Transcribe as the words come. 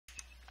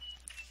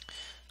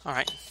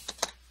Alright.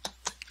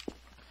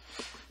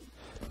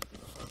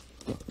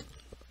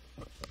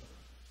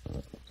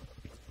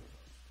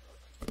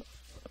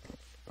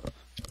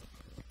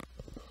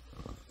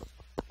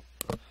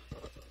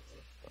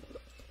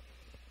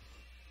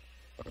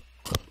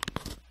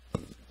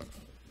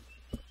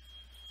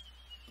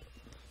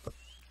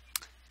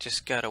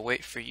 Just gotta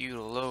wait for you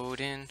to load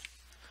in.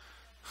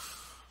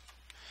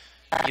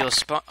 You'll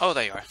spawn. Oh,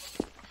 there you are.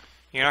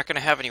 You're not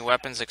gonna have any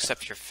weapons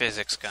except your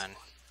physics gun.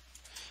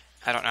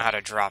 I don't know how to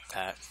drop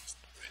that.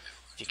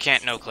 You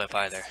can't no clip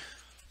either.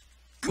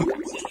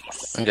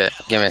 Okay,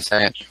 give me a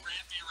second.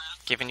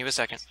 Giving you a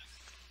second.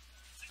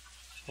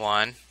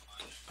 1.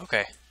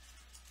 Okay.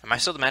 Am I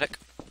still the medic?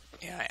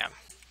 Yeah, I am.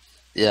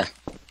 Yeah.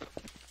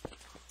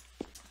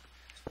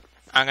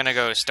 I'm gonna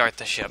go start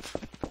the ship.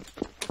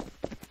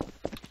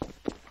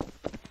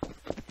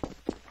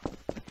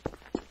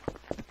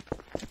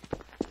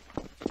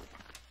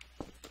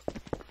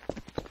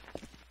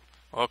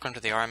 Welcome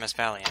to the RMS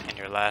Valiant and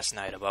your last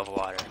night above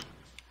water.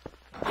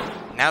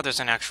 Now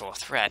there's an actual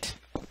threat.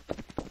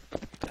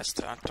 That's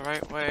not the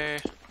right way.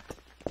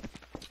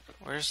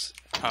 Where's...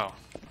 Oh.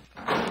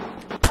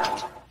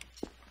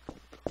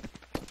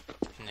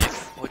 Nick,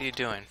 what are you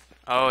doing?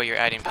 Oh, you're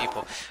adding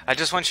people. I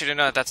just want you to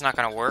know that that's not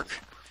gonna work.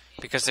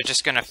 Because they're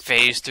just gonna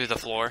phase through the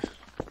floor.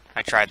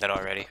 I tried that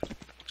already.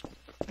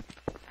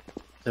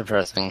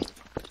 Depressing.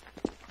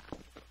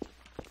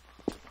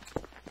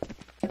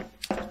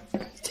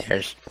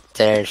 Stairs.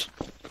 Stairs.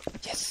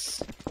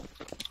 Yes.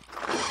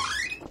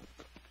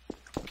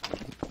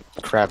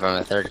 Crap, I'm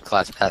a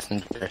third-class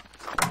passenger.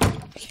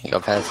 Can't go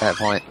past that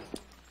point.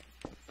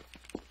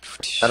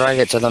 How do I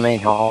get to the main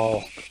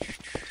hall?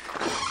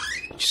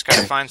 Just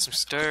gotta find some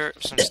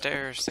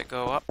stairs that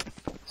go up.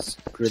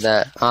 Screw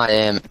that.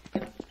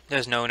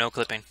 There's no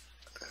clipping.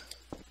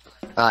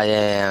 I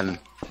am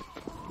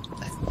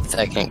a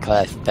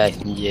second-class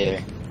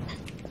passenger.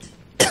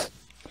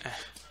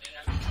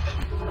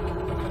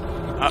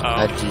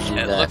 Uh-oh. How'd you do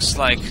It that? looks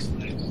like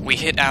we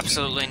hit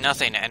absolutely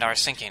nothing and are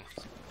sinking.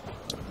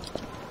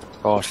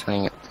 Gosh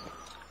dang it.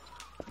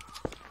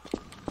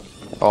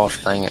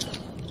 Gosh dang it.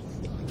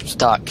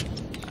 Stuck.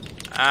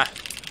 Ah.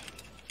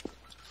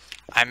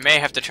 I may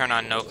have to turn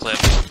on no clip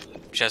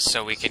just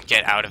so we can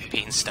get out of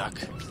being stuck.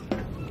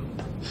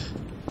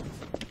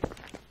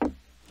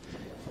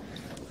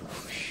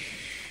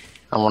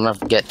 I want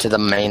to get to the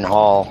main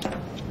hall.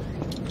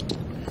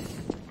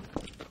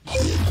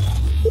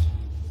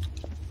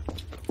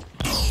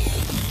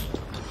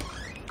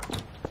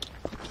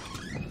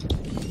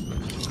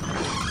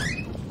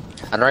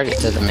 How do I get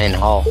to the main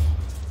hall?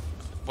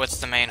 What's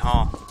the main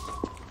hall?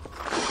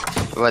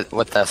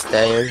 With the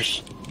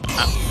stairs?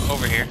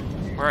 Over here.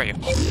 Where are you?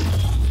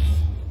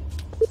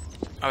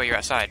 Oh, you're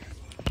outside.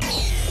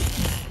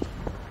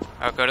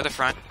 Oh, go to the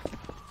front.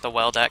 The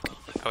well deck.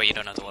 Oh, wait, you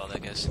don't know what the well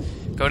deck is.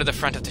 Go to the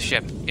front of the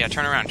ship. Yeah,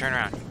 turn around, turn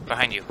around.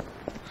 Behind you.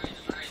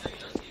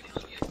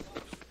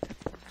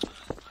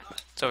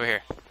 It's over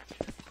here.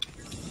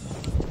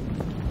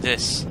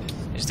 This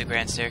is the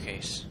grand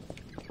staircase.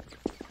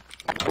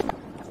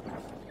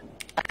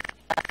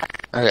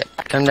 Okay,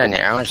 come down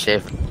here. I want to see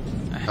if...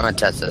 I'm gonna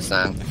test this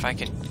thing. If I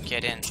could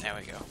get in, there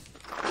we go.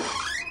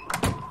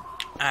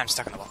 I'm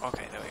stuck in the wall.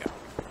 Okay, there we go.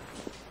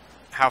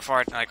 How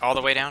far? Like all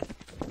the way down?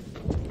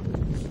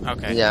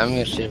 Okay. Yeah, I'm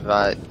gonna see if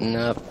I...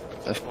 Nope.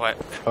 What?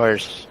 Of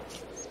course.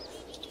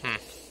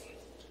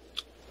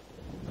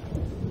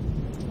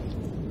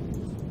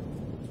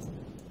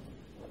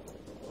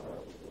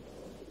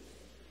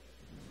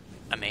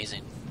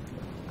 Amazing.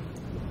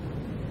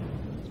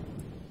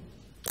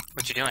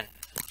 What you doing?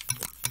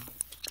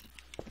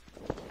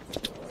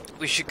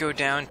 We should go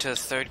down to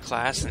 3rd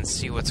class and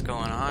see what's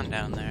going on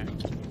down there.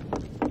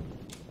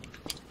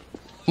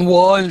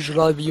 Why should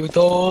I be with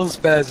those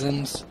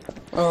peasants?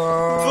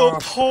 The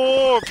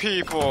poor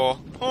people!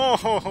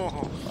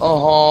 Oh.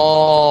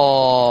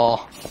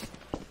 Oh.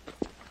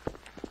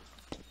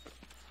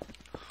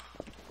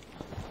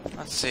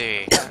 Let's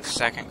see.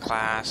 2nd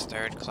class,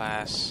 3rd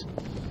class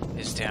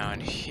is down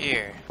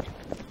here.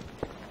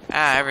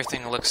 Ah,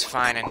 everything looks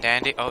fine and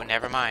dandy. Oh,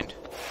 never mind.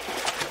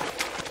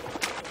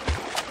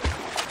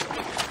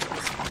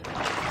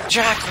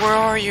 Jack, where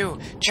are you?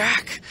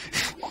 Jack!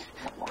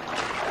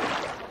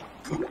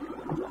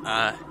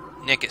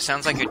 Nick, it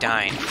sounds like you're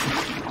dying.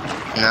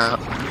 No.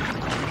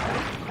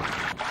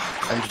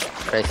 I'm just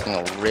facing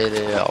a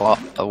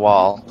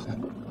wall.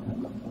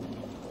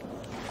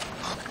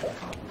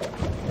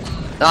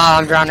 Ah,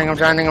 I'm drowning, I'm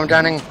drowning, I'm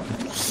drowning.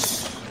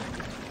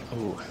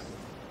 Ooh.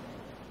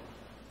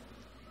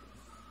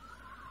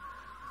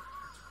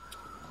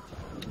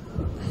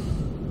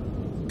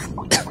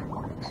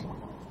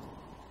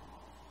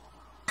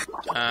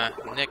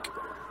 Nick.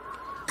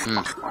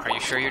 Are you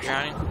sure you're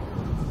drowning?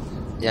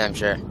 Yeah, I'm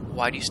sure.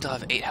 Why do you still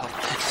have 8 health?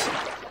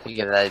 You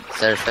get that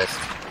surface.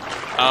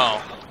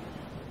 Oh.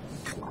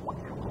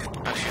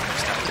 Oh shit,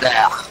 stop.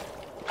 Yeah.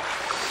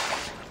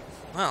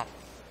 Well,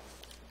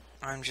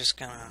 I'm just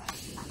gonna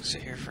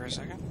sit here for a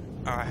second.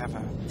 Oh, I have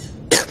a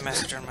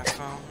message on my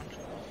phone.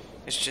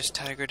 It's just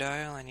Tiger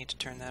Dial. I need to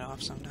turn that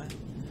off sometime.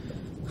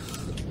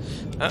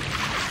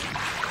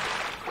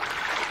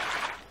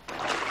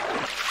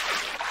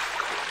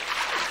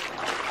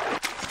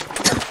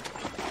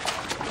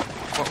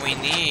 What we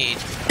need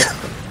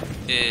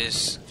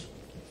is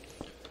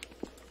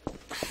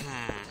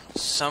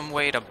some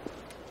way to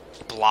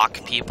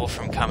block people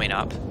from coming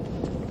up.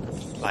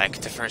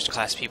 Like the first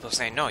class people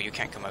saying, no, you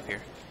can't come up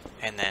here.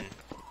 And then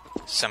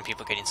some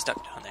people getting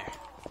stuck down there.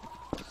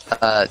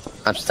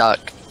 I'm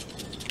stuck.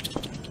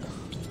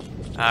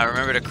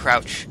 Remember to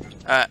crouch.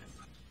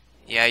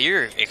 Yeah,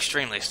 you're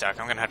extremely stuck.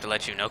 I'm gonna have to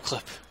let you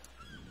no-clip.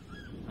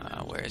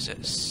 Where is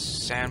it?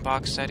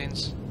 Sandbox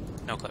settings?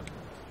 No-clip.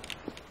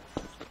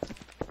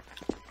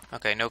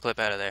 Okay, no-clip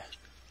out of there.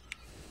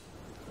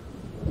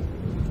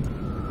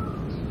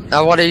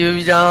 Now what have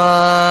you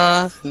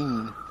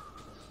done?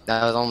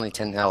 That was only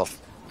 10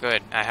 health.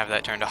 Good, I have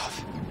that turned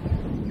off.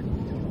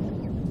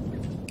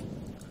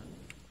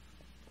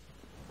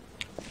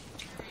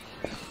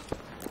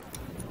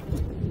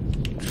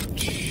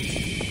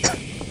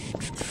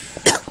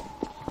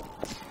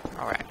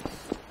 Alright.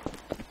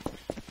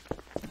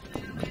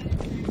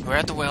 We're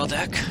at the whale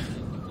deck.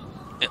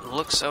 It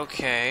looks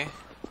okay.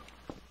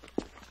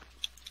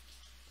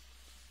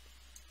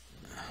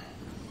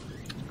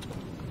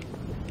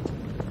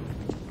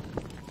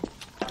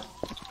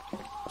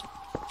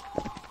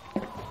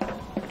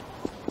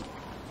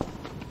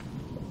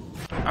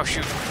 Oh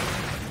shoot.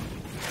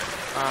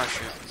 Oh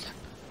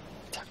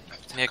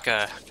shoot. Nick,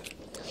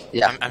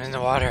 yeah. I'm in the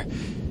water.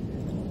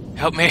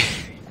 Help me.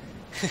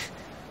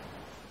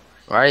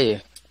 Where are you?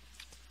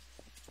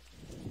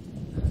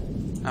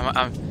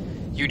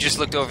 You just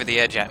looked over the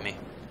edge at me.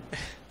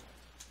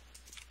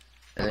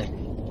 Really?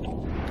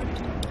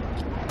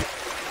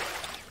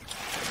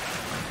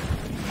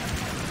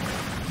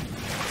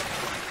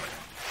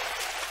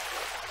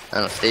 I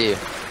don't see you.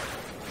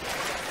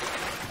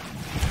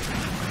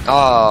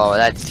 Oh,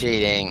 that's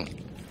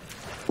cheating.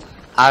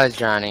 I was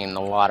drowning in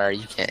the water.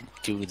 You can't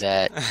do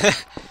that.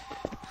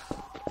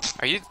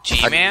 Are you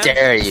G-Man? How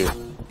dare you?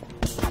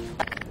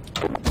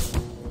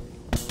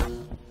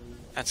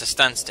 That's a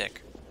stun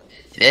stick.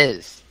 It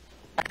is.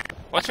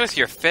 What's with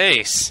your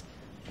face?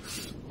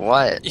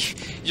 What?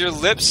 Your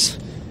lips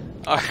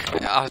are...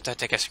 I'll have to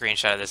take a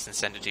screenshot of this and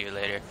send it to you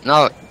later.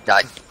 No,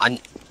 I'm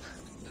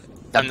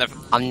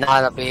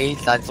not a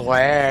beast, I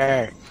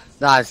swear.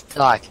 No, I'm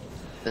stuck.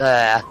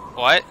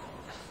 What?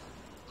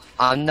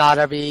 I'm not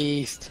a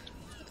beast.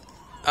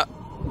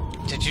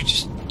 Did you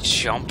just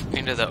jump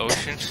into the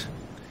ocean?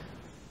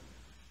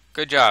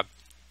 Good job.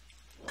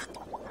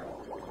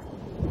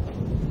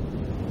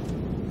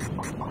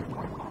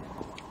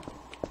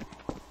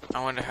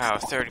 I wonder how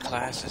third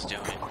class is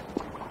doing.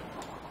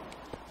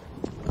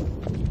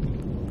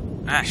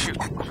 Ah, shoot.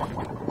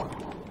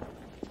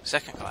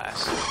 Second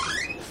class.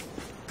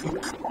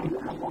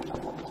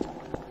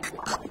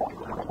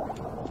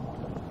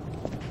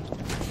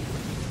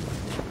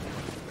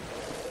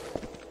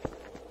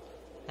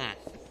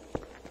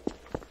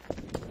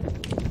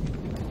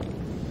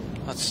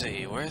 Let's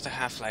see, where are the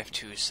Half-Life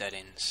 2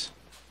 settings?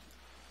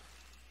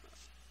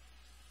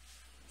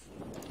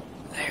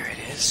 There it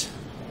is.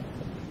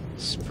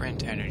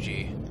 Sprint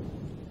energy.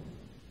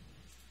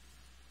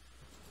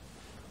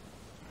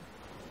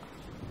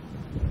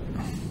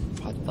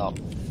 What the?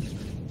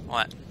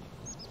 What?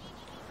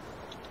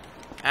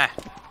 Ah.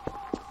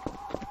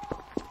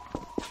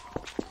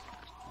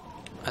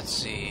 Let's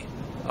see.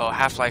 Oh,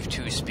 Half-Life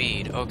 2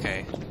 speed.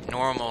 Okay.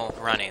 Normal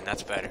running,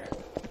 that's better.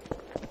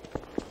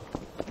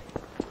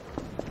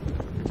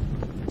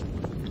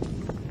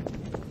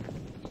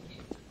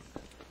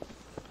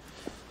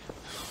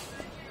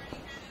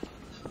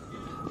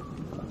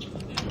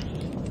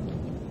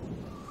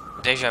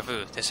 Deja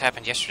vu. This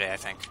happened yesterday, I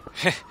think.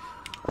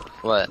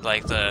 What?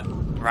 Like the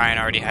Ryan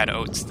already had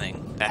oats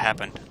thing. That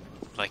happened.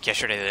 Like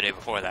yesterday or the day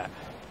before that.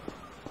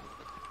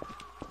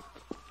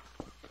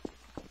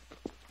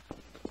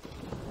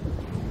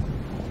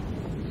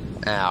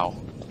 Ow.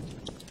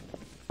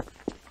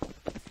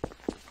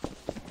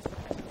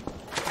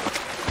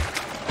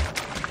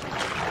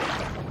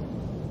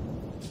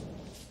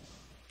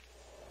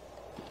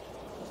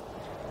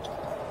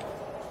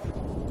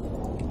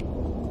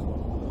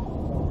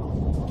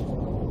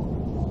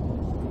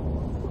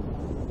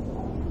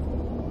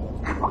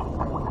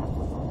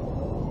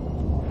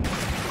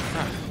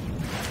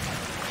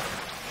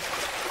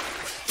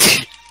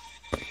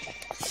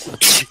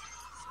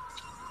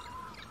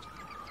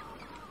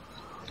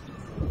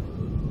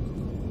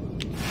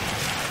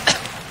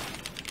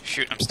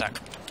 Shoot, I'm stuck.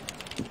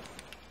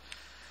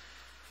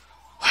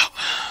 Well.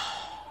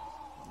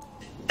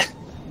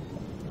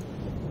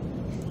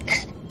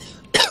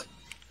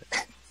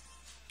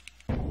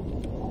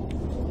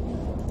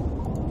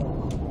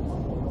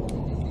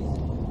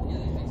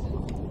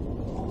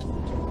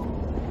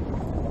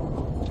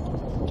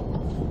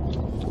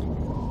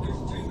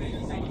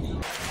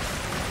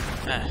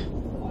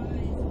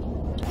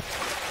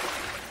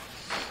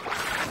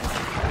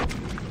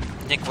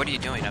 Nick, what are you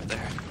doing up there?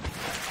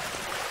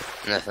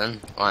 Nothing.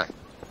 What?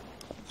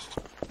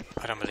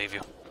 I don't believe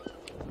you.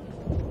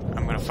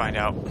 I'm gonna find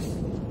out.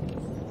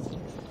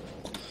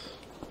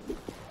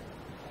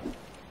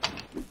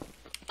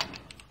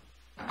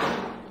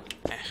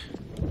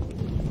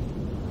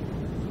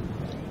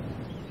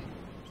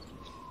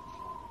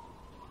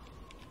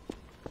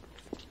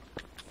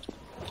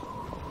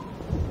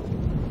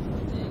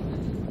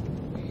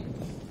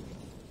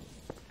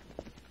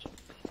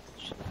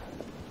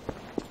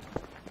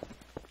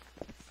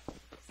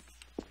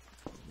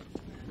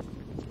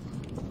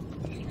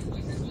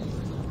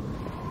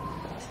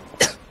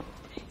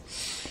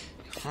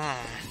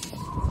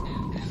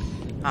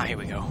 Ah, here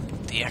we go.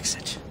 The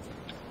exit.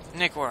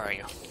 Nick, where are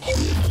you?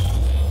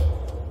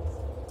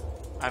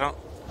 I don't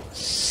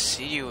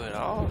see you at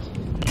all.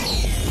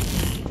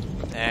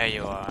 There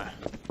you are.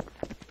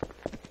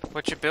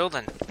 What you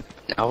building?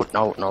 No,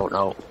 no, no,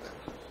 no.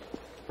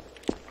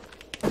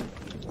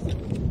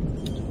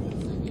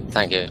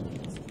 Thank you.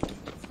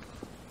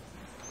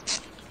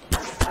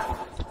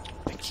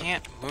 I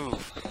can't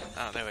move.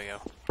 Oh, there we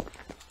go.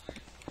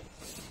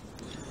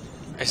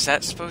 Is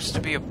that supposed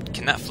to be a...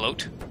 Can that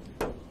float?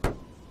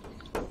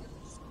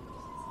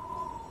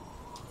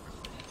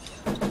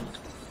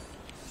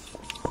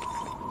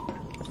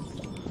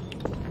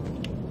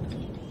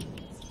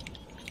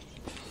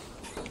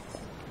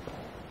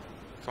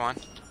 Come on.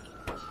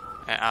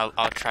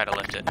 I'll try to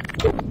lift it.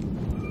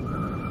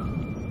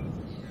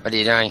 What are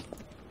you doing?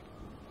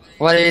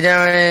 What are you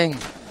doing?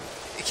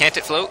 Can't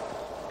it float?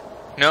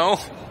 No?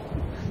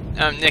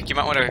 Nick, you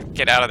might want to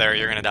get out of there or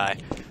you're gonna die.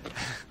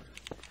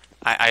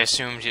 I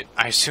assumed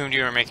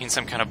you were making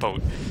some kind of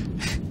boat.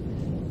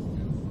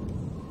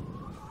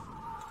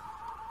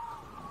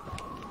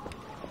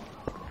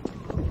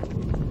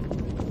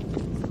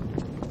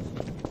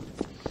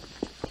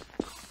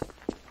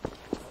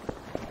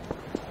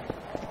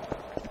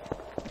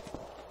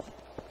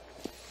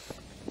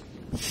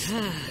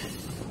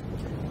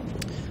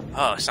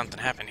 Oh, something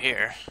happened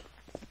here.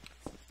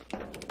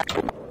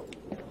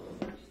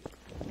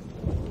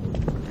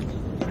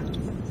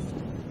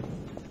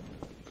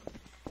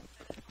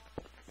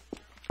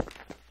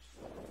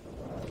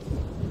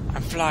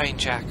 I'm flying,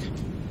 Jack.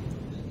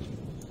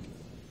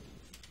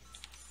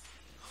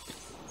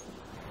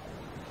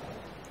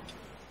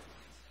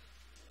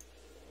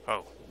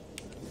 Oh.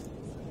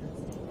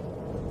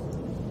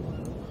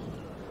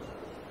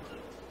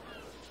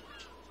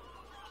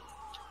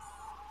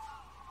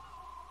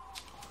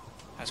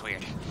 That's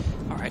weird.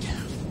 Alright.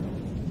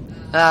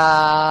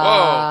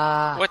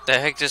 Whoa! What the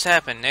heck just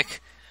happened,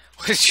 Nick?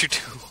 What did you do?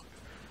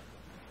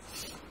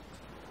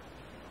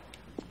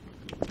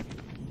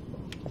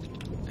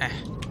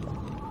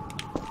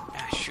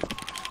 Shoot.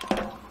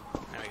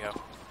 There we go.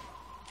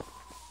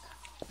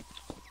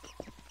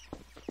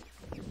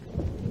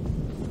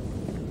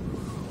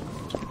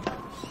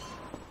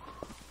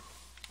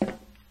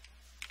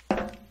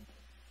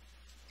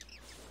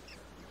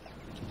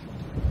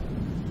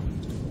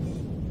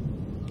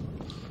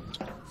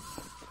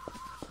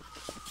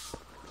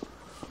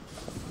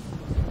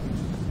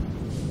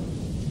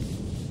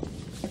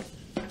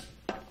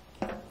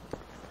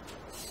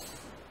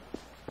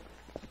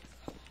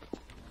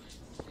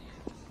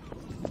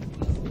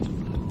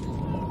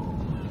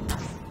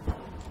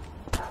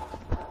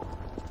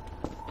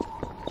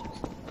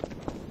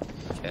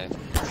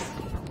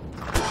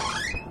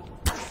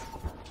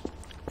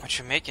 What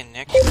you making,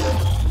 Nick?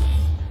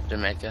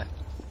 Jamaica.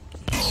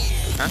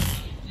 Huh?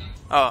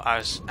 Oh, I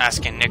was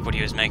asking Nick what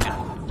he was making.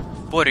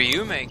 What are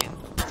you making?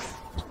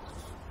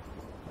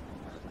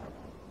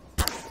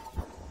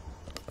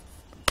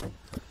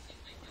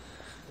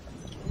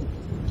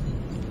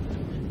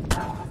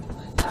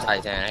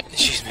 Titanic.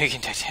 She's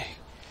making Titanic.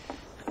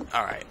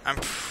 Alright, I'm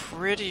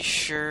pretty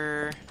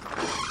sure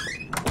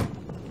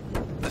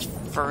the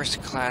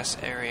first class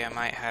area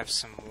might have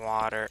some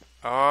water.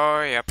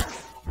 Oh, yep.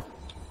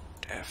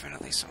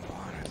 Definitely some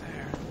water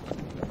there.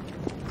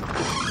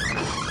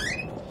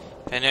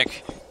 Hey,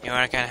 Nick, you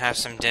want to kind of have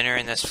some dinner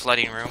in this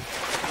flooding room?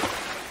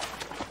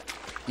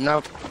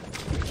 Nope.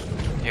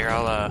 Here,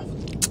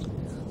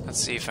 let's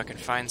see if I can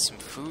find some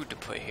food to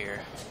put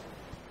here.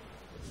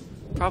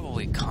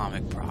 Probably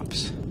comic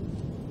props.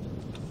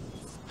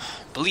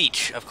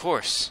 Bleach, of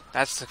course.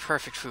 That's the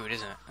perfect food,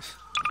 isn't it?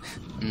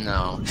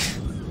 No.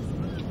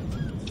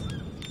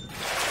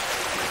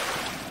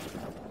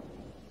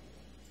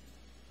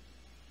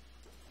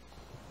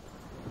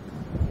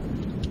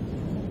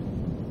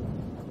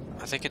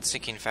 I think it's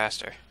sinking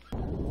faster.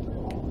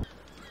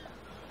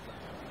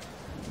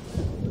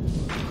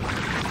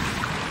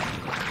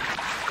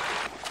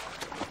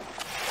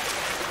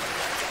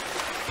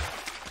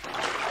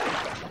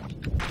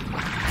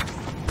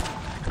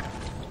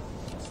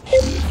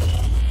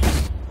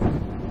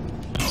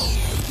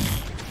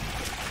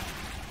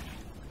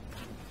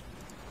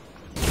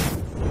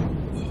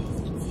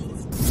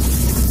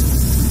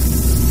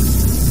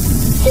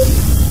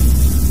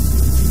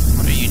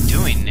 What are you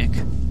doing, Nick?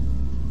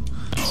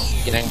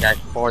 Getting back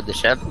aboard the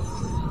ship.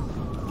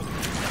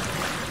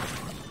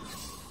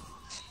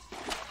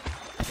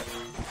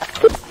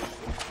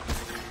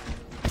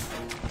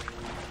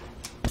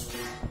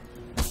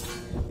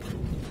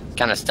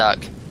 Kind of stuck.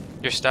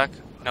 You're stuck?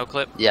 No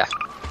clip? Yeah,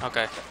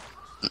 Okay.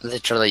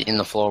 literally in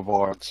the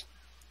floorboards.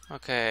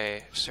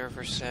 Okay,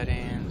 server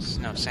settings.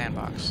 No,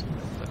 sandbox.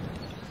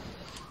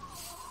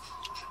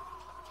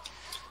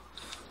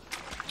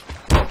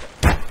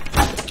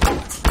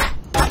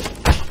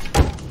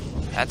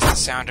 That's the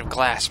sound of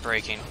glass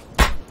breaking.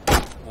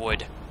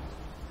 Wood.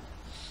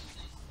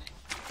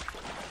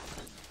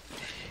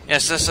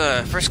 Yes, this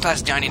first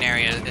class dining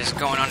area is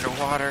going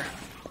underwater.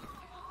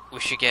 We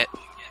should get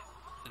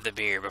the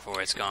beer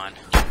before it's gone.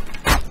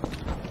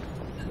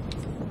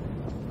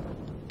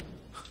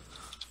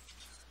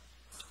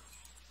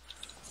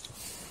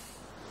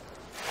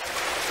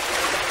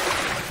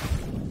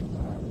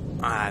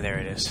 Ah, there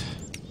it is.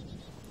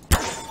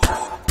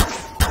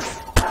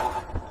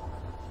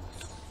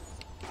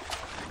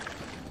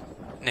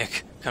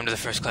 Nick, come to the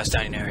first class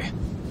dining area.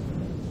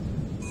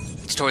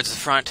 It's towards the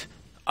front,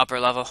 upper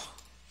level.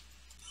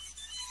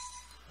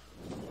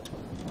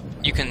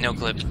 You can no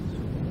clip.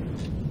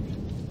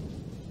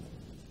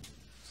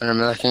 What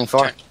am I looking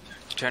for?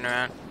 Turn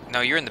around.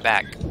 No, you're in the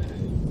back.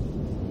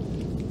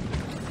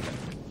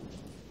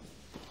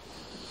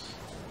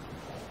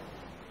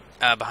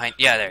 Behind.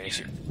 Yeah, there it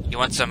is. You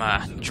want some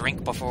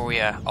drink before we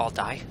all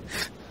die?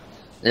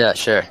 Yeah,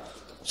 sure.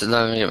 So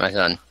let me get my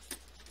gun.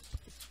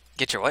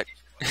 Get your what?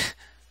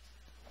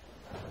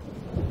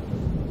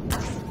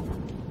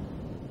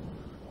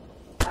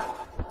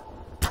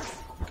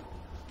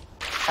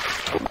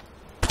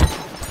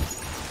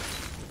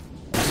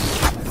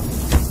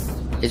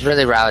 He's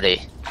really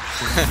rowdy.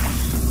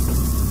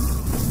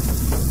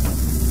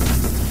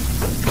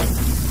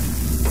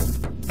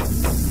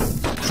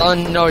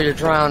 Son, no, you're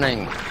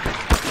drowning.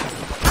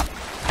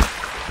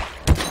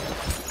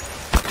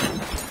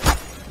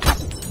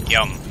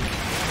 Yum.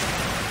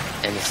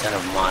 And instead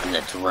of mine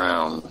that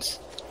drowns.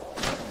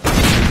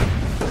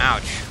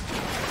 Ouch.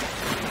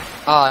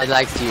 Oh, I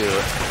liked you.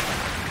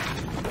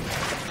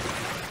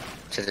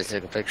 Should have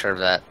took a picture of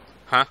that.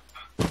 Huh?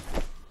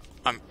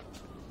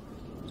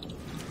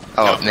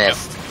 Oh, no, it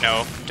missed.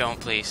 No, don't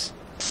please.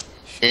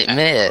 It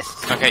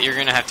missed. Okay, you're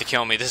gonna have to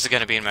kill me. This is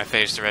gonna be in my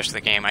face the rest of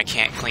the game. I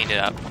can't clean it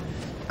up.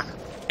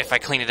 If I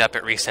clean it up,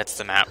 it resets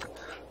the map.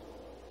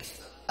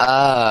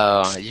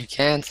 Oh, you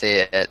can see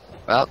it.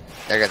 Well,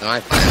 there goes my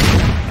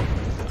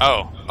plan.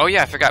 Oh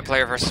yeah, I forgot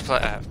player versus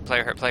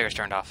player's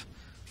turned off.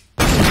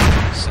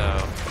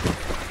 So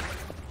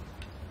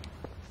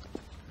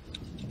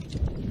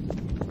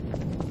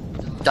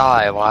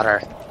Die,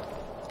 water.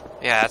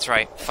 yeah, that's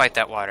right. Fight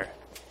that water.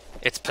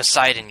 It's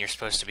Poseidon you're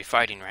supposed to be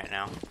fighting right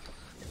now,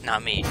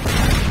 not me.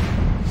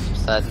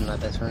 Besides my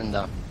best friend,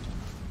 though.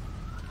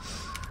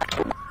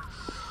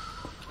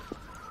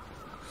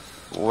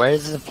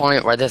 Where's the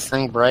point where this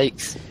thing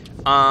breaks?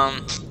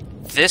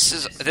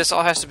 This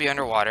all has to be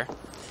underwater.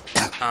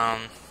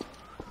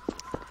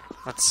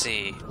 Let's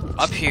see.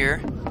 Up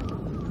here.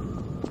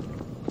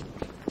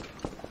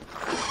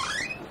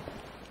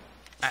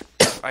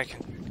 I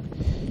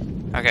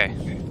can. Okay.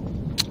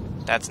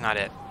 That's not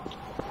it.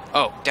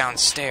 Oh,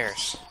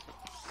 downstairs.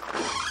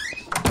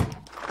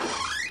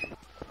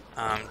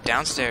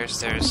 Downstairs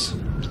there's...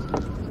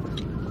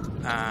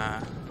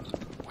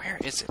 where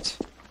is it?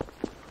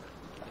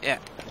 Yeah.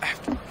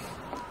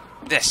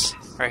 This,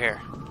 right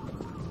here.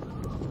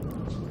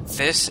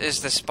 This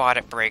is the spot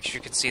it breaks. You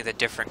can see the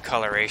different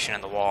coloration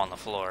in the wall and the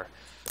floor.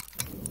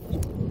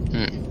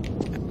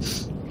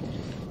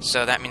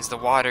 So that means the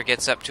water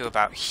gets up to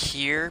about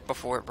here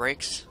before it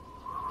breaks.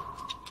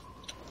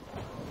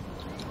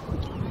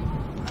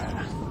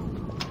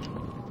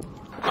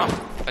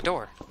 Oh, a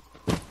door.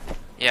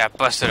 Yeah,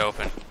 bust it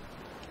open.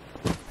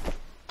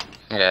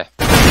 Okay.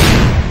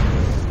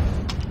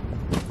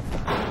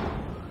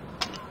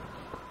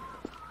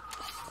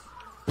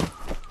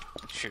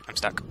 Shoot, I'm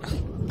stuck.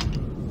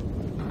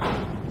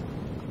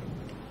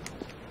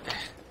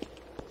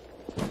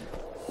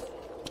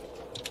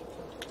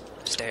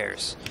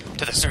 Stairs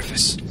to the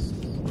surface.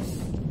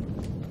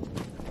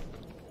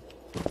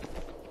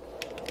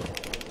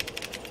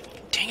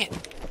 Dang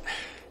it.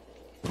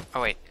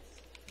 Oh wait.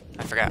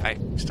 I forgot, I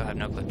still have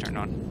no clip turned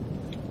on.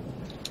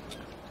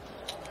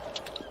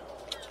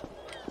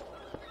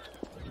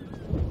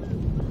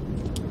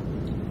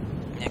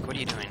 Nick, what are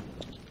you doing?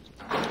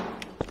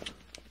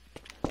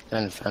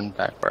 Trying to find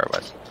back where it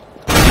was.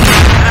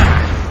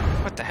 Ah,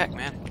 what the heck,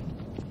 man?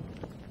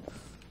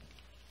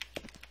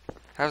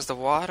 How's the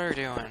water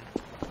doing?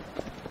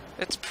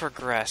 It's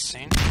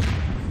progressing.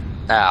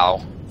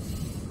 Ow.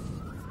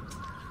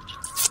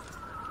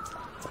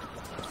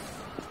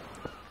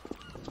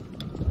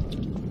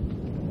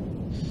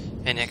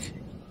 Hey, Nick.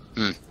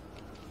 Hmm.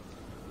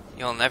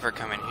 You'll never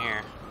come in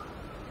here.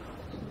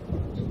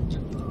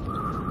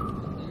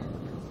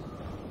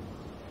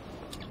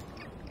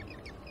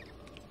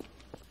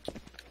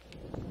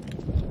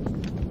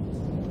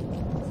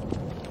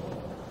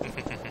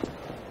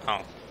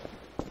 Oh.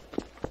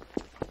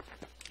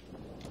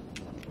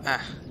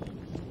 Ah.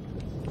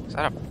 Is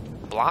that a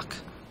block?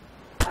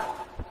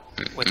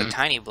 With a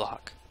tiny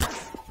block.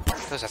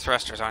 Those are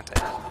thrusters, aren't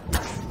they?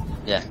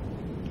 Yeah.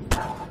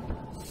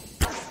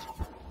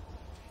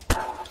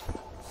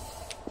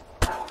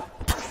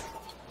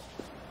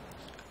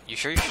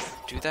 sure you should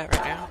do that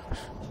right now?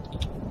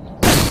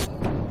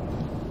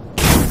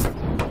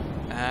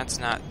 That's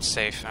not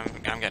safe.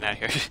 I'm getting out of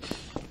here.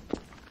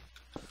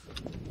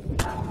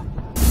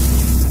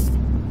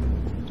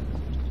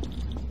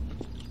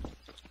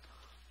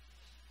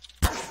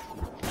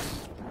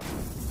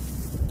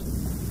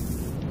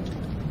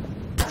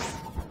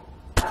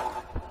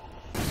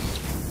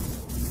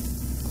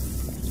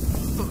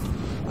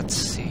 Let's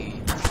see.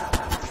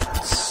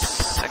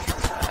 Second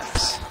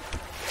class.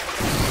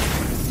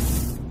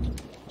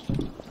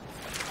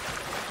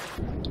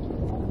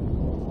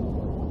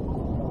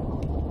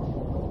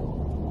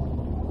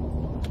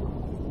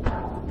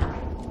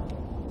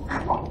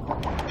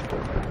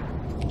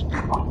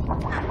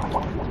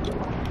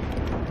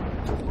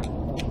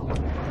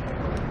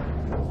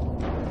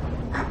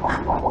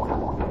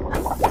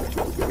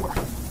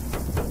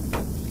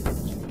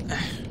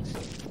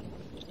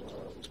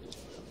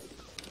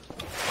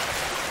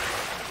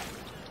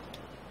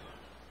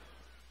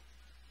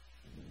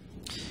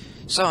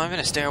 So I'm in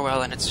a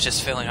stairwell and it's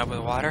just filling up with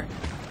water.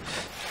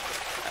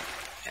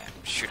 Yeah,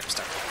 shoot, I'm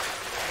stuck.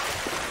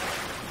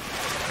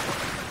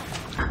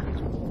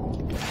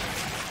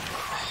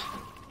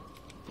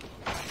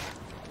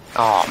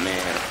 Oh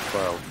man, it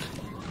broke.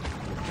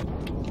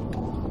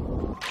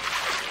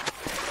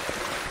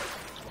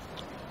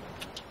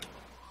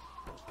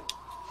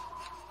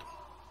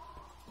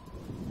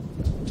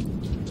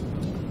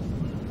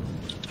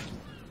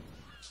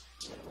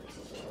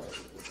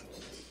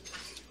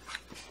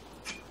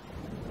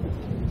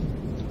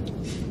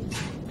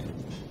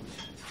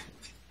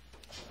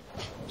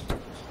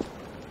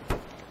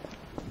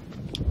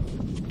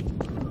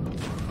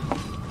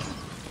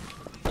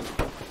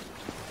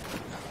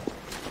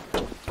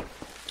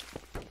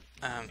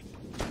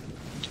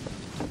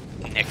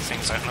 Nick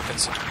thinks I'm looking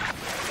so...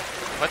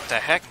 What the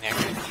heck, Nick?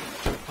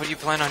 What do you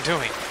plan on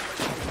doing?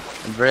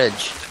 A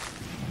bridge.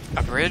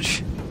 A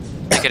bridge?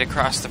 To get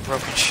across the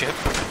broken ship?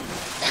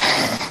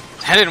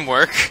 That didn't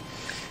work.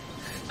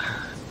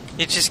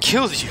 It just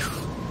killed you.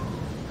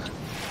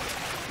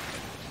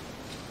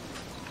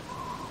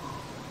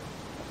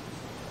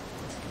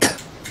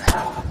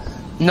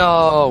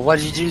 No, what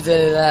did you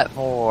do that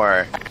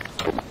for?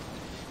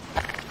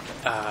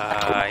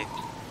 I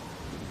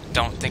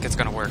don't think it's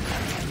gonna work.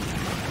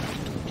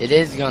 It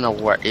is gonna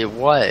work. It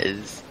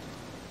was.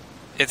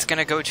 It's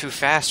gonna go too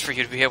fast for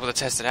you to be able to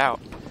test it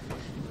out.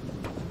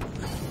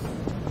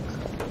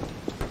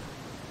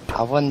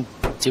 I wasn't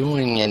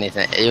doing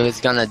anything. It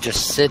was gonna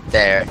just sit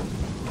there.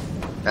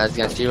 I was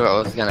gonna see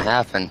what was gonna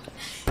happen.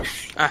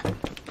 Okay.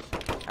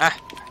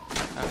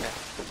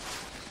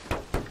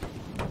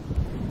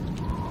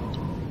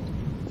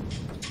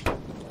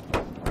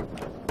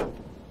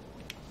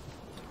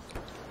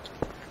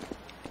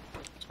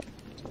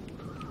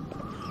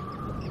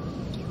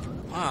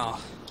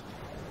 Well,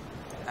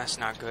 that's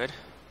not good.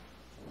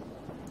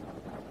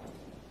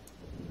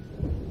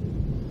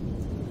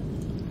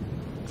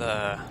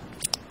 The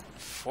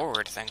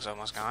forward thing's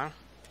almost gone.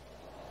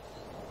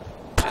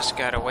 Just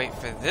gotta wait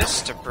for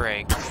this to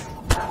break.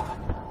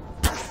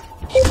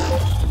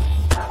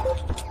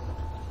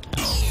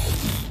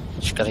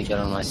 Just gotta get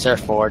on my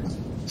surfboard.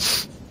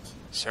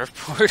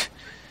 Surfboard?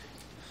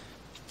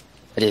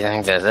 What do you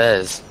think this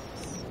is?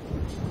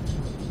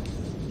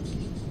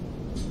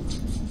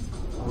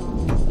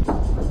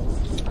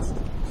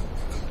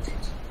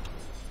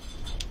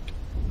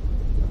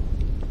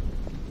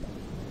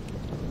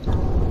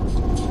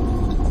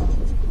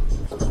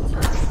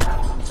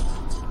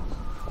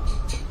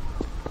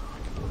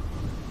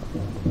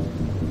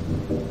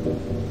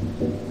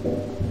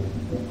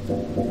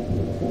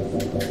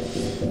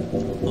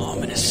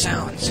 Ominous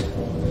sounds.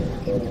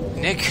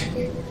 Nick?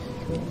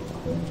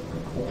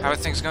 How are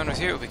things going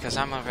with you? Because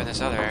I'm over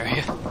this other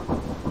area.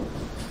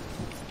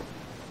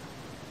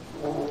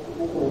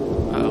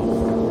 Uh-oh.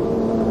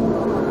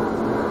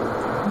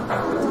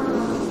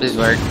 Please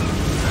work.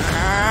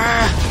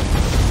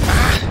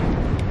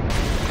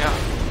 No.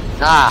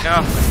 Ah!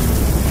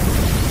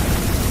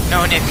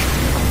 No, Nick.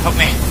 Help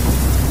me.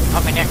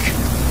 Help me, Nick.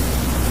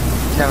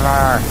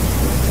 Never.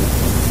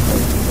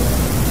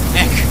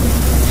 Nick.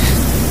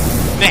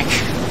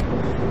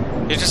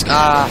 You're just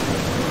gonna...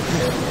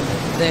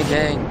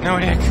 Thinking. No,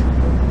 Nick.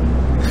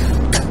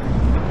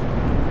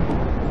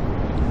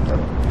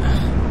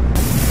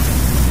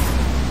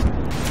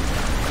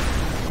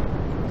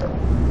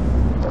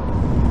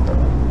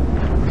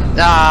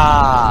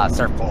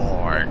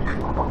 Surfboard.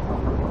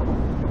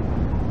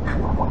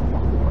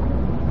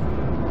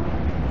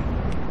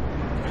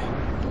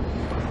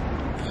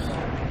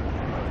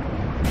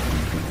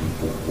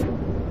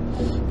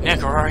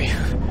 Nick, where are you?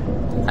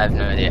 I have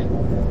no idea.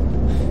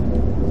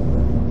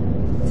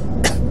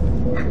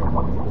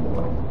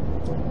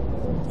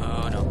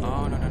 Oh no,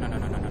 oh no.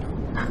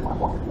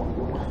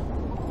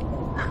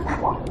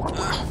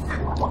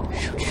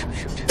 Shoot.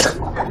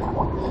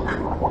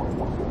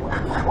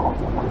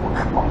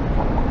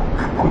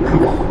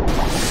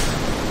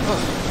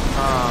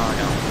 Oh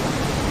no.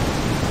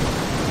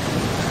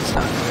 That's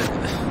not good.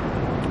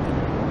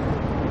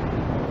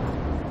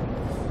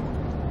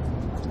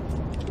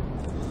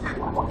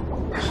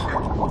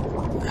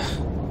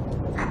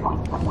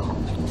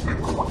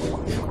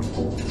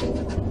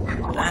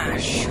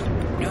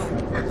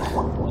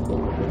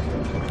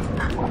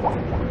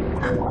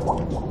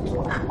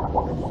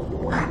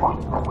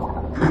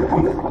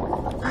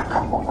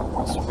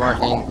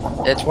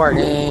 It's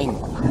working.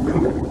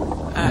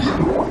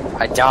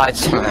 I died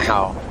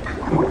somehow.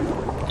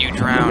 You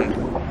drowned.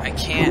 I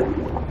can't.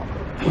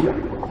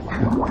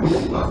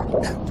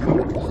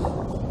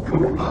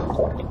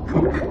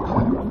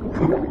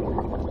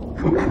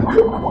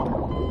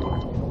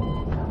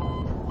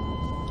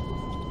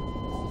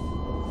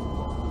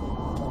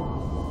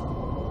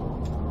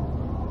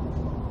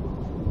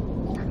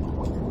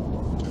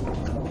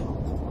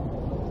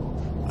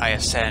 I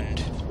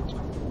ascend.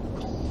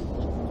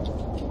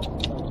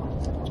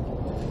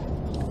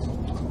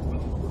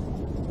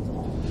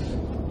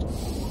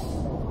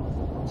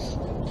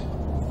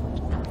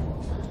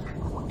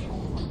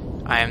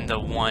 I am the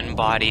one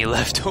body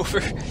left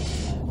over.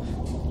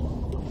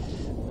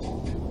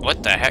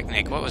 What the heck,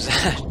 Nick? What was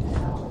that?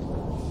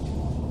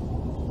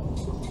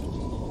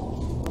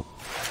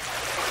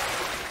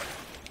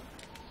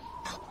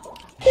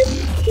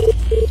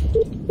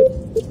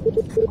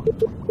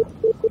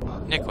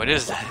 Nick, what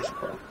is that?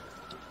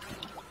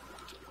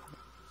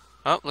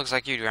 Oh, looks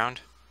like you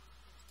drowned.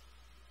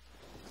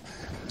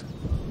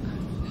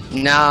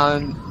 Now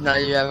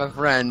you have a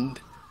friend.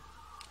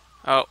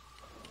 Oh,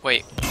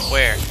 wait,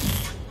 where?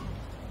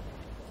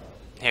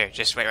 Here,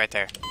 just wait right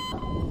there.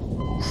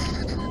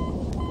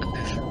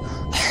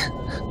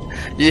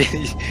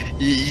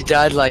 You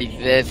died like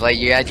this, like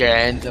you had your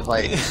hands up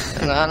like,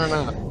 I don't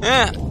know.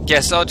 Eh,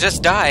 guess I'll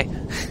just die.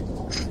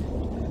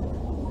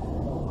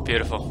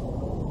 Beautiful.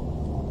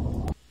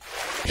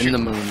 In the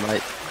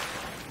moonlight.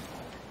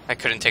 I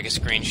couldn't take a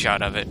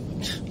screenshot of it.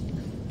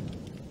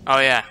 Oh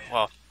yeah,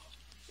 well,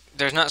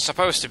 there's not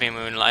supposed to be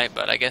moonlight,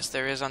 but I guess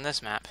there is on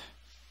this map.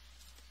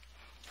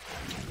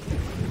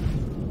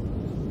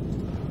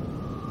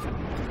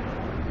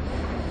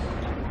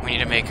 We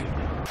need to make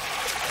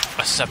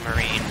a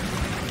submarine.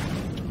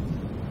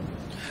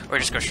 Or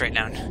just go straight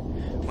down.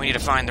 We need to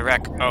find the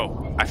wreck.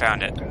 Oh, I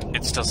found it.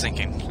 It's still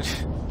sinking.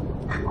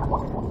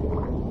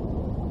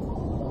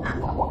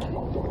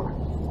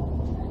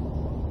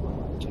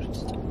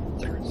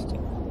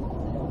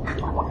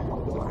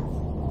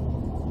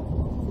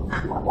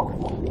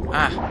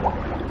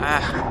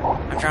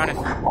 I'm drowning.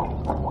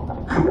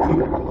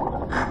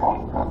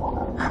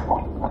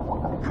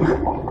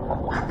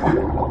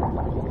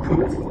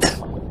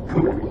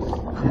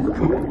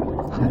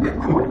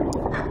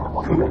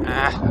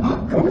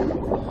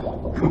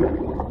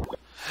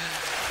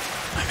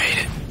 I made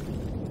it.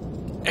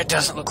 It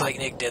doesn't look like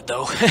Nick did,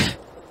 though.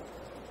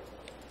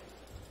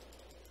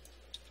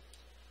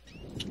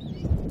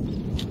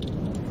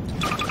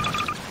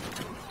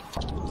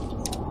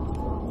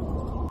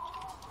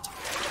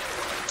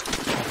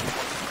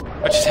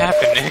 What just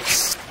happened, Nick?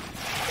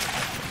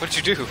 What'd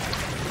you do?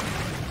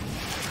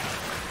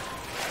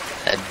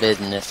 Had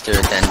business to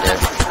attend to.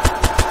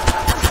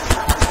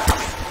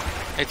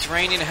 It's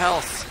raining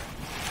health.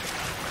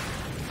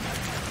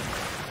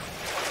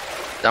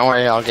 Don't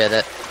worry, I'll get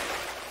it.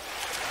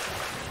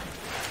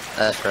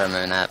 That's for a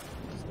moon app.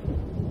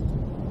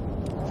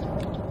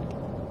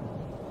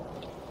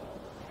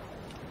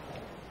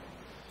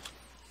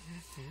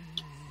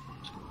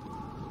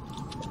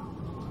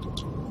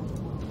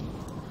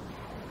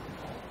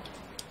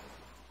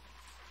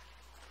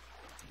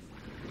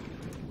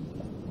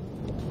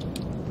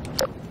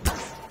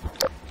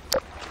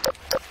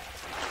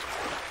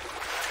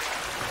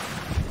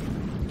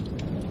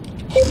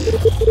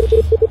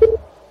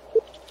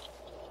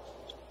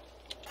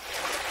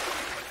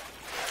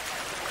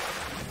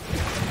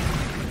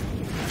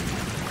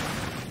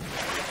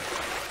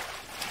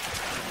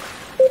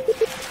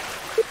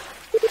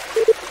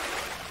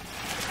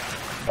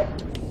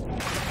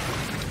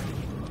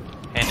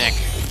 Hey Nick,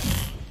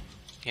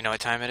 you know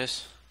what time it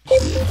is?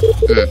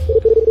 Hmm.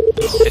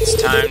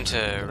 It's time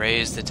to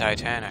raise the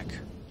Titanic.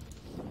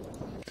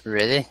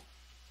 Really?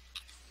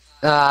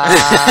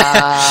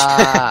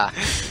 Ah!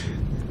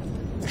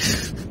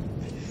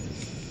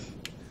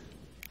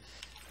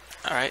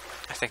 Alright,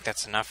 I think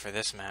that's enough for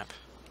this map.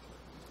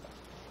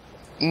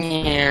 Wait,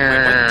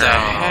 Wait, what the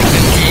heck?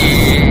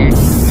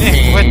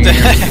 Nick, what the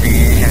heck?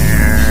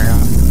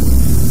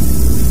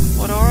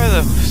 What are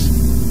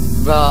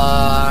those?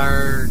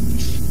 Birds.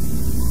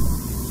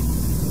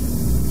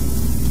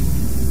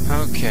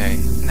 Okay,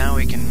 now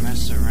we can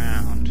mess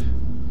around.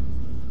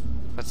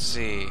 Let's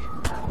see.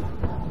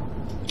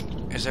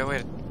 Is there a way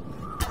to...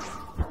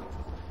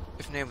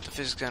 If enabled, the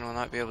physics gun will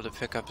not be able to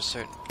pick up a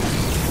certain...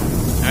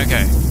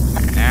 Okay,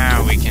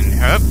 now we can...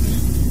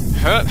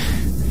 Hup!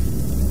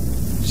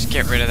 Just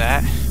get rid of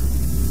that.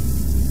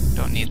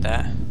 Don't need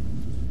that.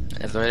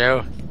 Yes, we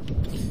do.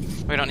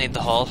 We don't need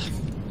the hull.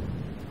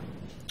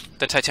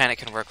 The Titanic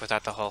can work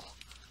without the hull.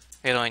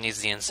 It only needs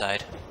the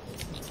inside.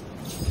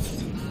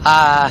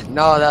 Ah,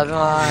 no, that's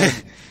mine.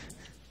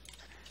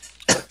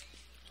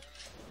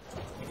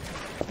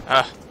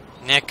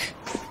 Nick.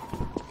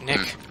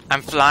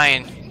 I'm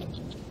flying.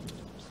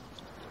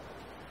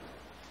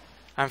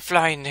 I'm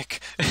flying,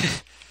 Nick.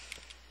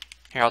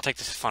 Here, I'll take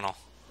this funnel.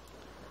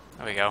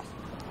 There we go.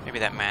 Maybe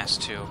that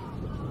mast, too.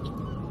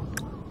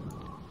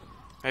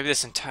 Maybe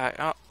this entire...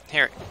 Oh,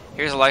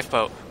 here's a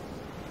lifeboat.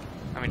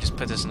 Let me just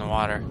put this in the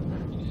water.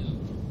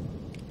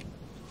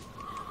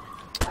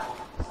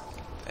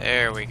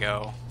 There we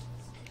go.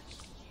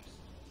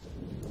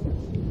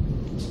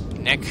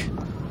 Nick,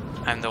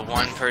 I'm the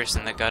one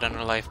person that got on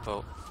a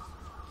lifeboat.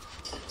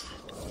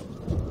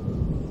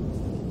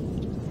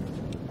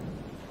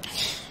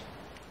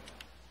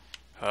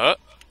 Oh,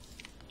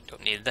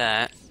 don't need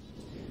that.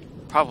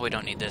 Probably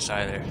don't need this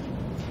either.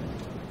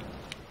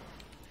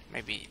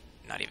 Maybe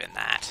not even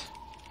that.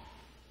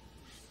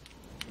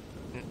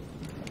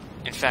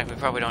 In fact, we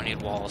probably don't need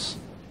walls.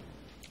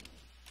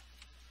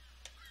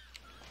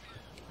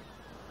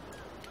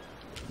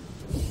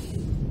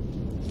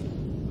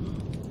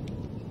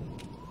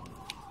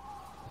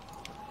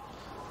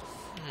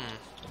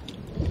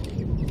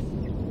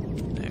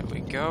 There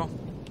we go.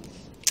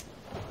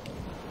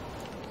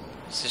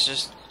 Is this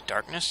just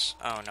darkness?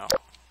 Oh no.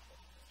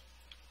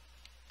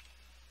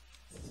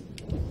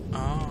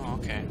 Oh,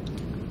 okay.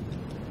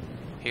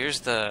 Here's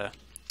the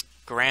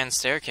grand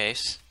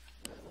staircase.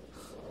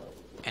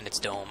 And its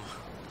dome.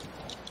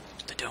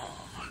 The dome.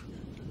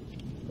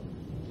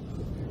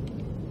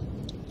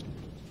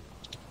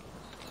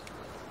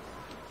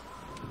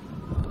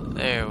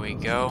 There we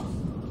go.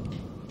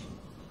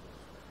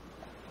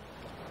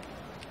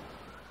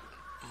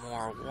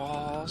 More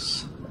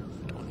walls.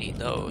 Don't need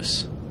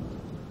those.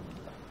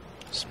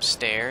 Some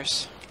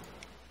stairs.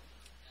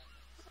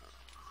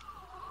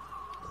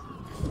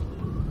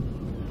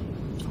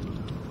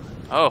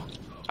 Oh,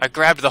 I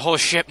grabbed the whole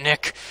ship,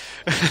 Nick.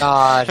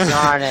 God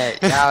darn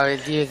it! I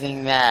was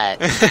using that.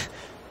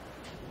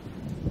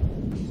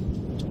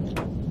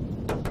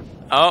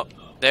 Oh,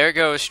 there it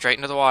goes, straight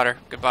into the water.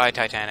 Goodbye,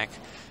 Titanic.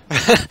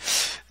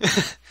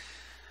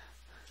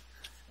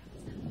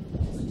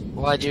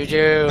 What'd you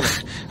do?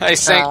 I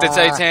sank the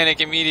Titanic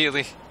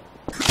immediately.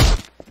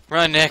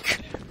 Run,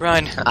 Nick.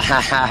 Run.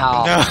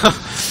 Ow. No.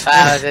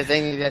 That was the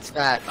thing that's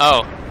bad.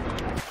 Oh.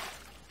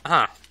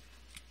 Huh.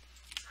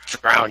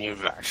 Drown you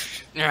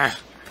rush. Yeah.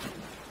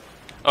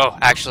 Oh,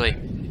 actually,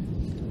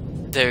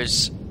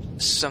 there's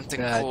something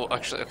cool.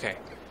 Actually, okay.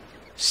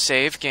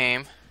 Save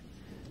game,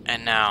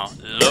 and now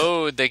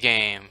load the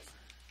game.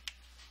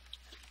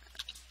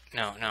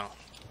 No, no.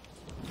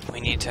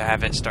 We need to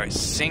have it start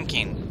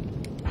sinking.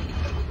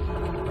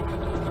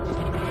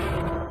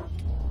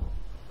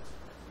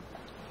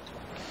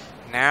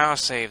 Now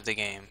save the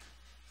game.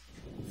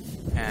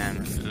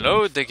 And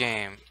load the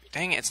game.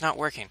 Dang it, it's not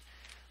working.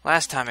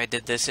 Last time I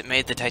did this, it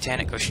made the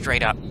Titanic go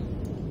straight up.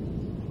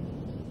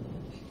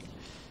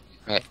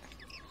 Right.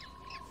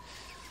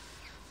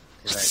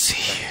 Let's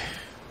see.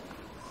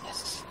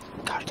 Yes.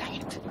 God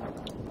dang it.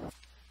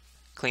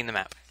 Clean the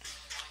map.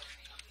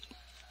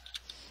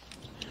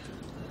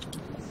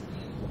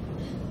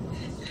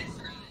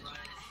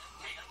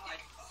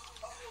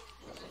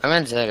 I'm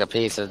gonna take a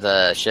piece of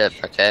the ship,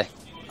 okay?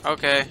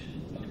 Okay.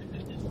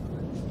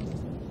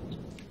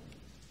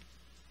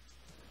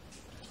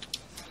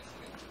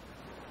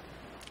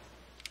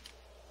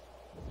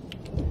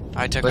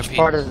 I took Which a peek.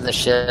 part of the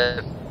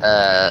ship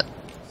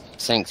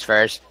sinks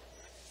first?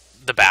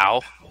 The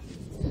bow.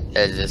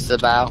 Is this the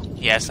bow?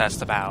 Yes, that's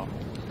the bow.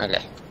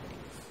 Okay.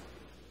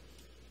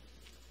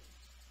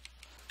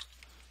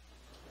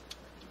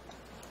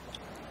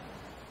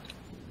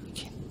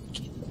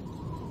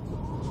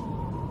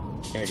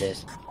 There it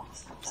is.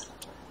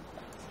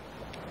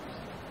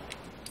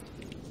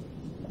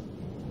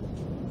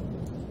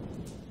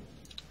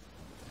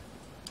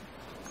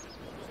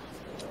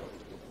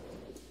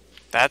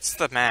 That's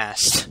the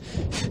mast.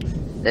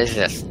 This is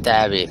a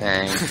stabby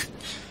thing.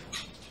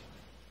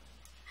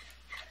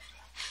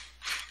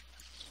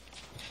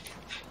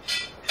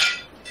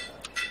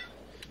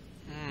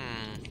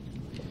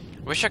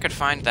 Wish I could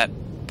find that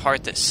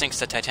part that sinks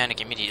the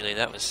Titanic immediately.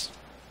 That was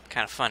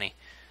kind of funny.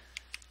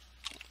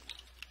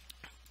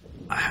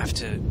 I have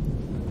to...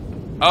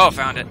 Oh,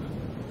 found it.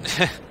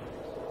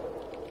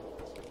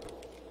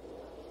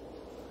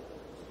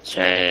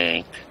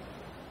 Sink.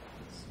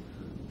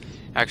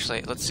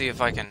 Actually, let's see if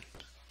I can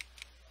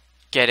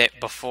get it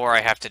before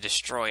I have to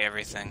destroy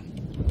everything.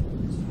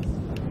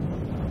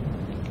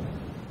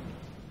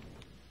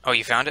 Oh,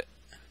 you found it?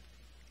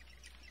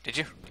 Did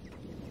you?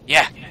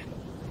 Yeah.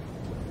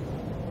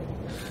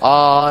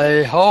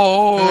 I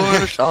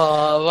hold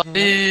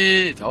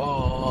somebody,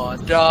 da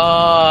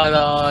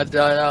da da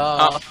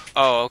da.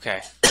 Oh,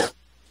 okay. That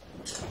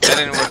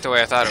didn't work the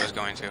way I thought it was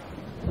going to.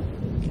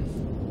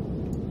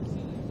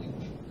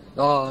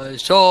 I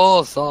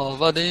saw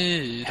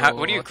somebody.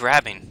 What are you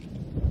grabbing?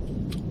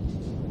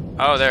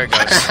 Oh, there it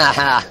goes.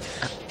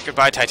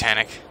 Goodbye,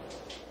 Titanic.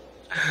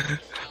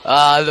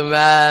 Ah, the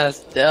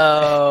mast.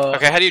 No.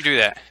 Okay, how do you do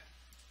that?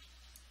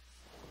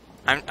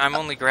 I'm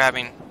only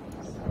grabbing.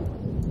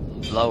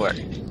 Lower.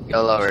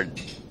 Go lower.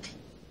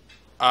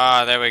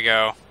 Ah, there we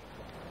go.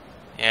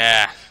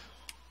 Yeah.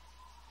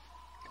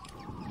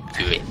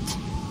 Do it.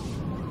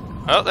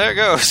 Oh, there it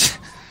goes.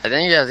 I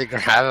think you have to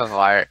grab a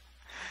part.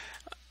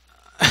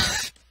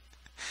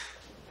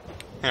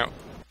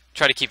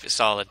 Try to keep it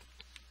solid.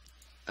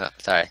 Oh,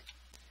 sorry.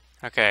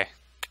 Okay.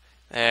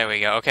 There we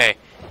go. Okay.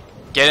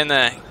 Get in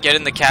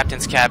the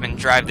captain's cabin.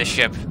 Drive the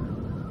ship.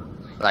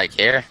 Like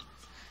here?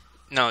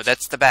 No,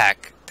 that's the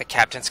back. The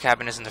captain's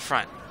cabin is in the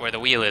front, where the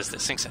wheel is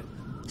that sinks it.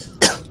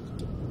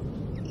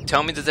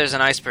 Tell me that there's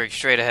an iceberg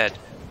straight ahead.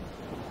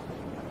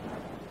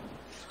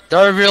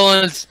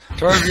 Turbulence!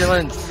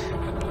 Turbulence!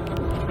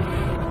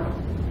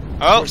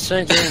 Oh! We're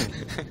sinking!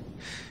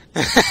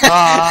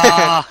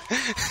 Ah!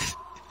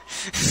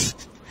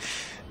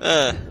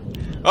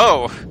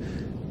 Oh!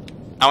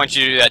 I want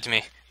you to do that to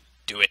me.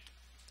 Do it.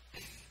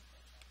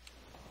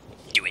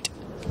 Do it.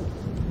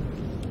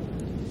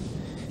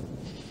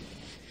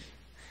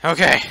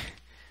 Okay.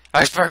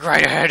 Iceberg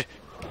right ahead.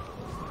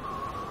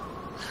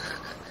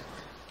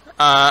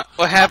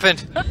 What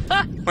happened?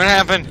 What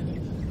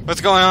happened?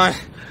 What's going on?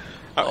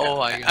 Oh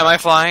my god. Am I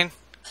flying?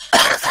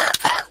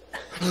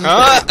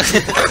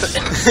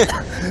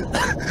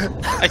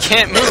 I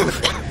can't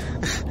move.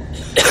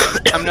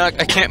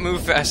 I can't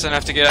move fast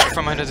enough to get out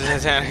from under the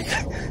Titanic.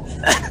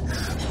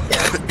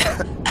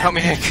 Help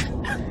me, Nick.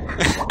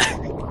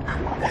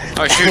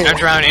 Oh shoot, I'm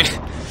drowning.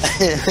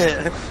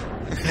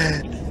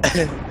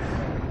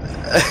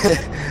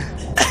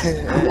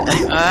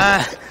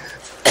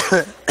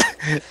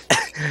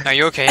 Are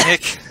you okay,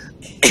 Nick?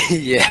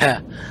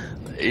 Yeah.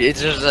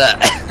 It's just that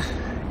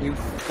you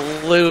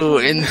flew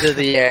into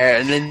the air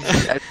and then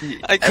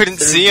I couldn't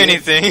see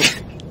anything.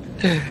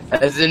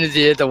 As soon as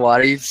you hit the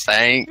water, you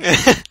sank.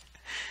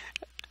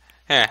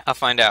 Yeah, I'll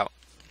find out.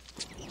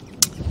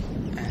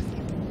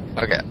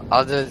 Okay,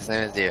 I'll do the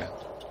same as you.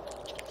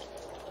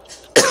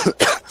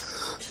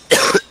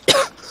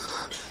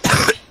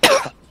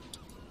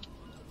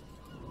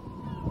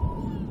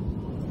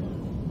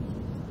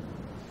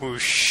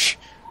 Whoosh.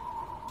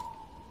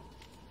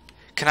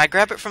 Can I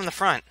grab it from the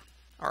front?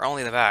 Or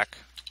only the back?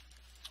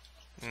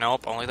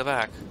 Nope, only the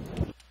back.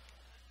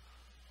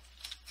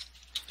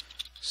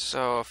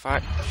 So if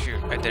I...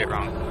 Shoot, I did it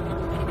wrong.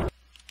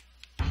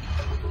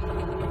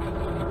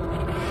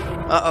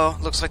 Uh-oh,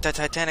 looks like that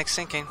Titanic's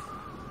sinking.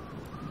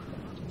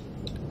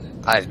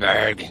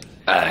 Iceberg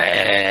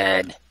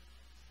ahead.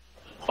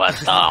 What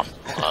the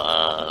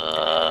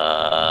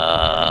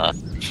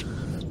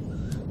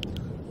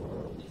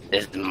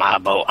This is my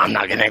boat. I'm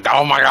not gonna go.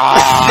 Oh my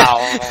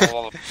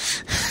god!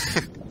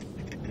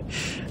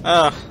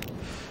 Oh.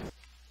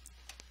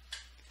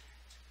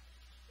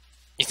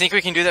 You think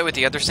we can do that with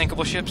the other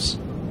sinkable ships?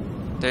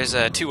 There's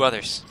two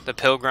others. The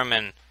Pilgrim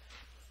and...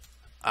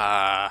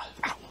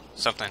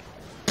 something.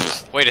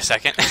 Wait a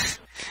second.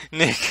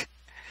 Nick,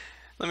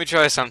 let me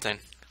try something.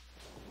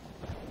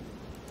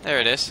 There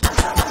it is.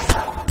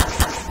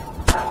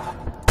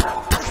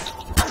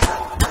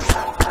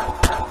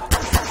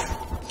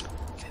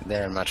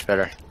 They're much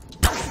better.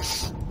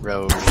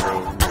 Row,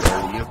 row,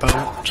 row your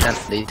boat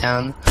gently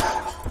down.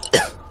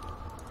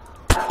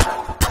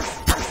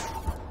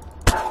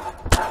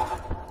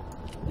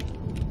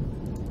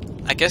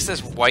 I guess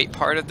this white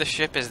part of the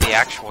ship is the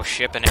actual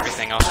ship and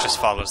everything else just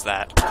follows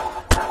that.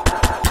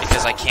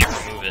 Because I can't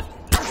remove it.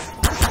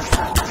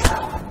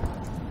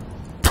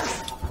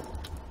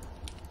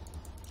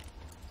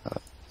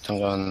 Don't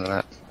go into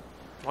that.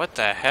 What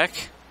the heck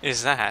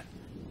is that?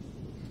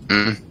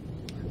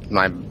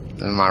 My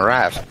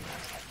raft.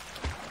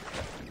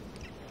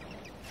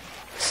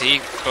 See,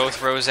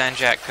 both Rose and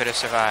Jack could have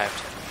survived.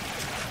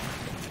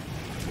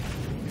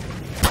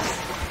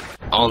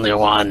 Only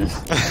one.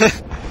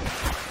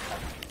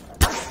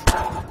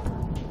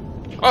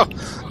 Oh!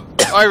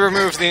 I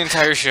removed the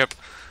entire ship.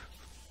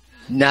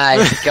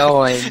 Nice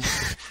going.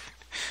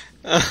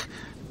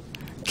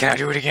 Can I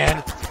do it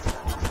again?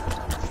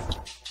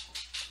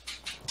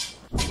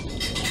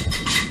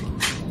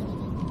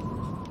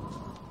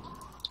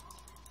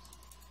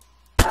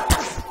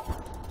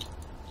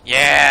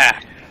 Yeah!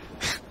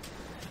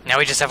 Now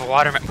we just have a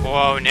water map.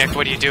 Whoa, Nick,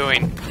 what are you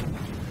doing?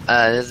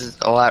 This is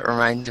a lot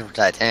reminds of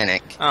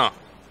Titanic. Oh,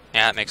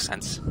 yeah, that makes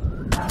sense.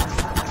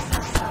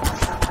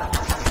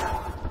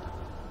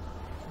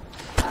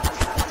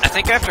 I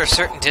think after a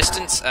certain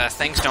distance,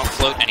 things don't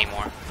float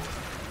anymore.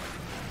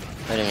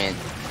 What do you mean?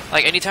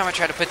 Like, anytime I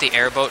try to put the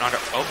airboat under...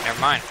 Oh,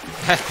 never mind.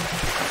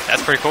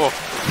 That's pretty cool.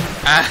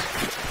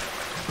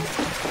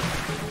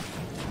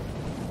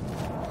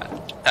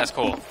 That's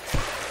cool.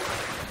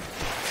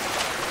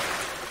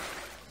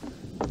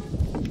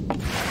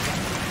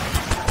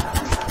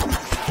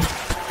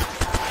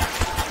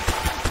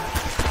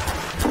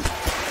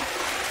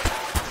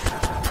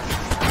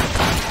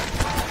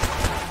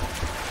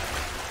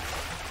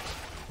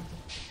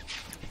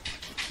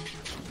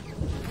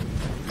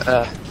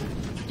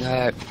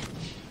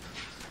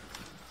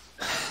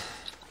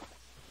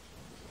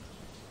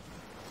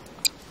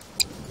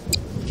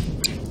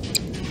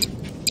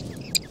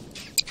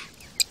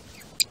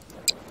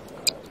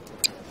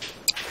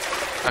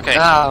 Okay.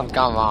 Oh,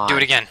 come on. Do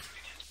it again.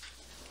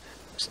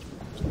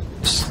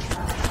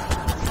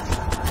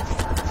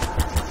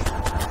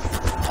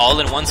 All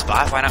in one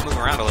spot? Why not move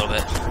around a little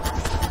bit?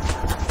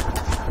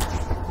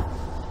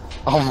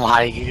 Oh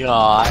my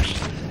gosh.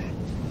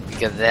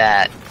 Look at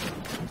that.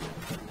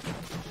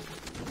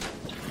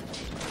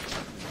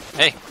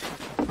 Hey.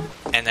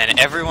 And then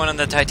everyone on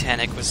the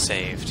Titanic was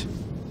saved.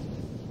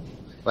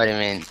 What do you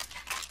mean?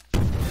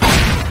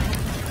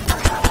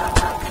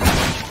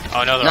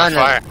 Oh no, they're on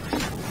fire.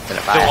 They're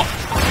on fire.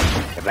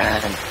 They're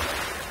burning.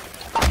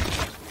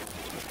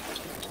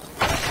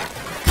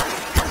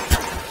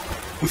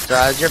 So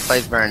how's your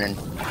place burning?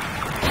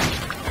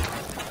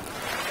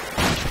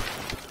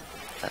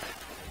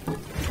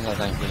 No,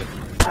 thank you.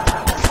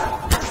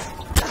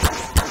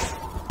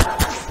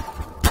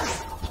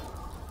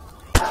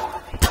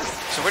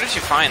 So where did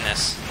you find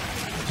this?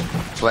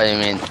 What do you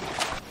mean?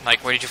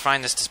 Like, where did you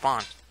find this to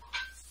spawn?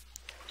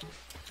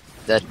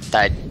 The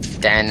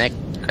Titanic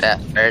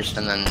at first,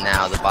 and then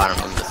now the bottom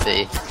of the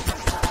sea.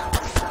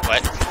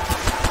 What?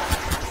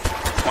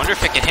 Wonder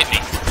if it can hit me.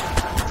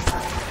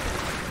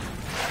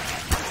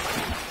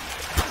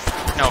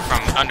 No,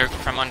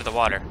 from under the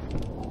water.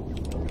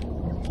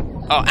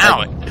 Oh,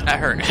 ow! That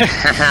hurt.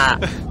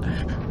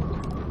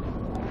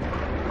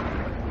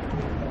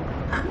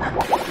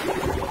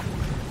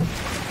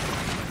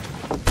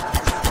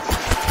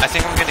 I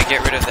think I'm gonna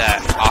get rid of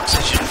that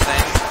oxygen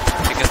thing,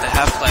 because the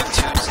Half-Life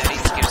 2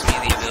 settings gives me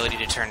the ability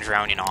to turn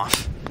drowning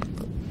off.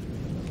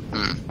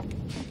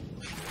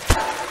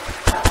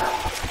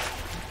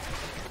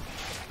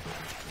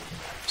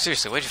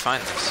 Seriously, where'd you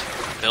find this?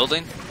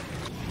 Building?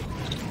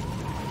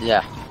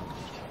 Yeah.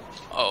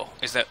 Oh,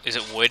 is it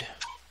wood?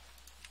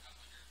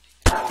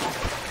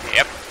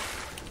 Yep.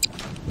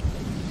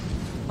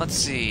 Let's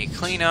see,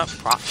 clean up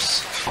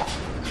props.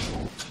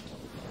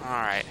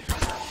 Alright.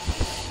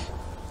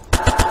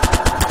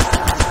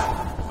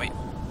 Wait.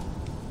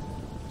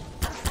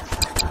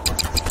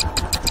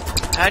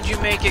 How'd you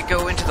make it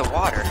go into the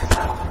water?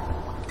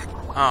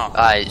 Oh.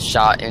 I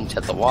shot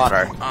into the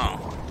water. Oh.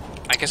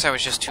 I guess I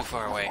was just too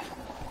far away.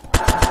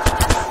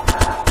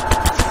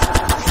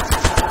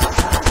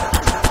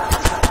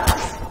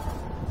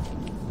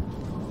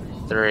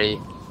 3,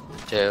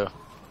 2.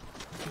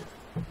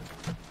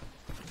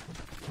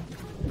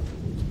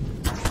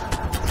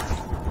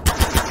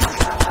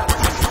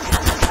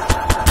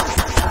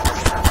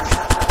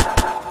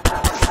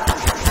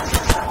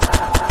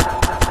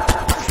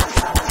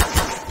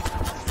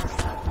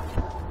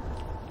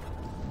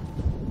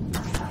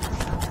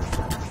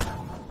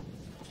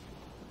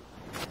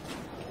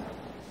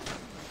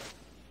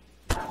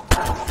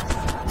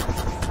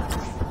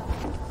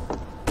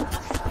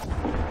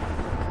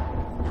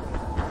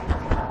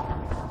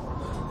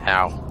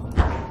 Ow.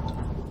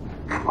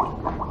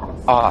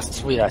 Oh,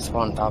 sweet, I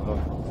spawned on top of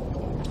a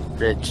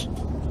bridge.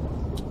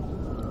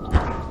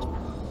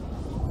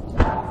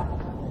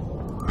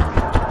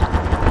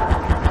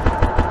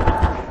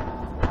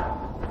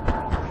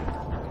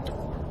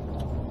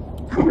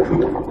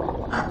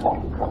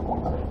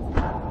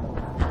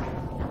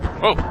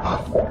 Whoa!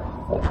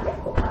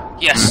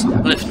 Yes,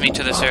 lift me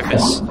to the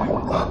surface.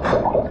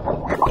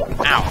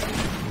 Ow.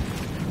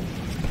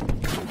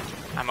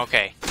 I'm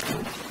okay.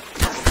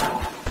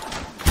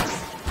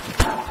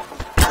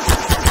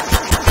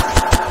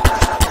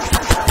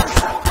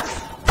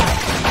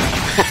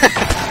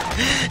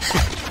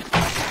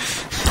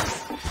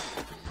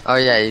 Oh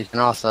yeah, you can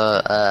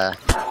also,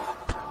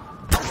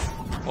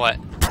 What?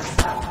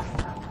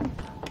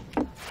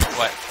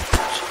 What?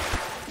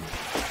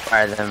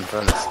 fire them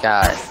from the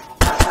sky.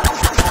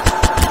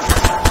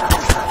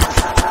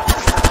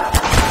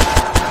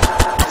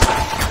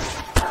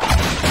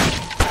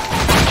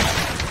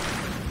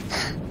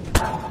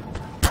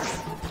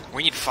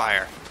 We need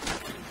fire.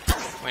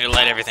 We need to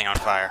light everything on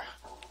fire.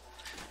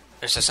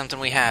 There's just something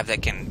we have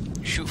that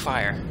can shoot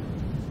fire.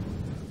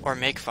 Or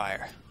make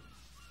fire.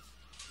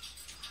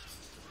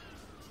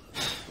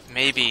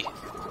 Maybe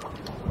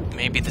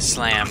the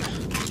slam.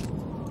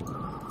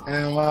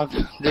 And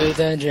welcome to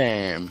the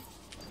jam.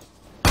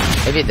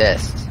 Maybe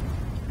this.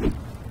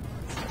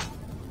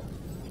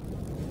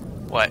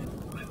 What?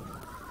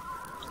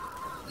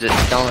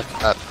 Just don't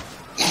look up.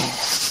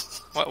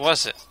 What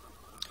was it?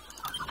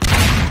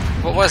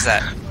 What was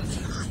that?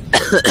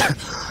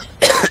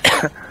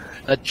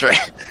 A train.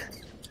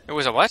 It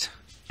was a what?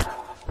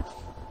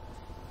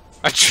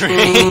 A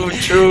train?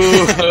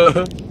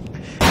 True.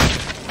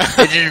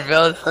 It just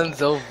fell down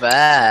so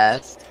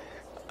fast.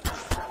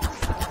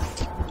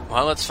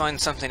 Well, let's find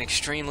something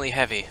extremely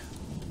heavy.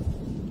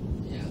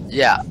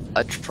 Yeah,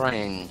 a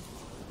train.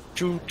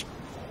 Choo.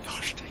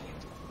 Gosh dang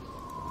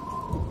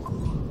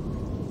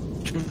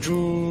it. Choo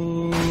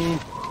choo.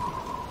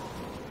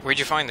 Where'd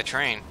you find the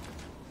train?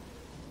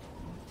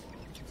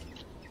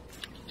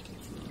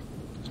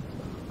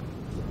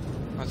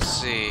 Let's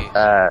see.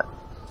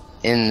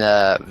 In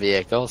the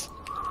vehicles.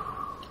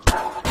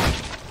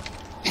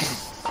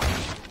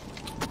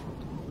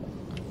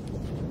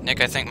 Nick,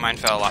 I think mine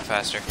fell a lot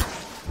faster.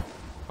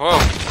 Whoa!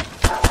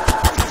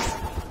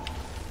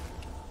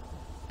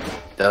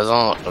 Those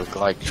don't look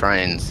like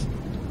trains.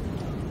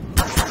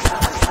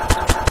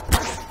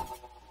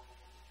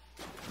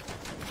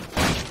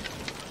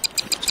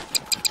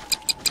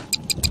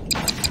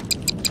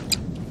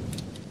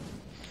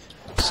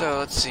 So,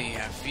 let's see,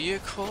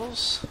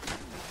 vehicles?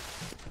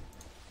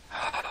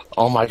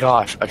 Oh my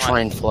gosh, a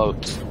train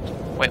floats.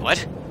 Wait,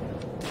 what?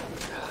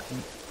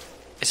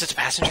 Is this a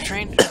passenger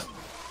train?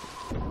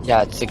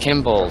 Yeah, it's the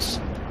Kimballs.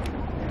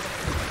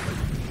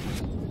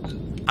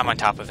 I'm on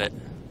top of it.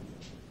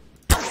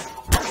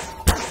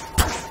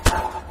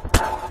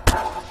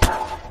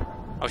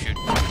 Oh shoot.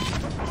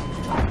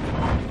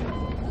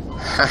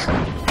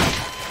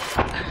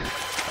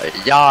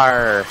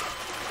 Yar!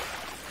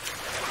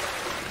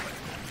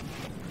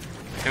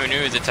 Who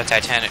knew that the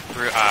Titanic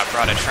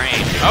brought a train?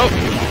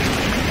 Oh!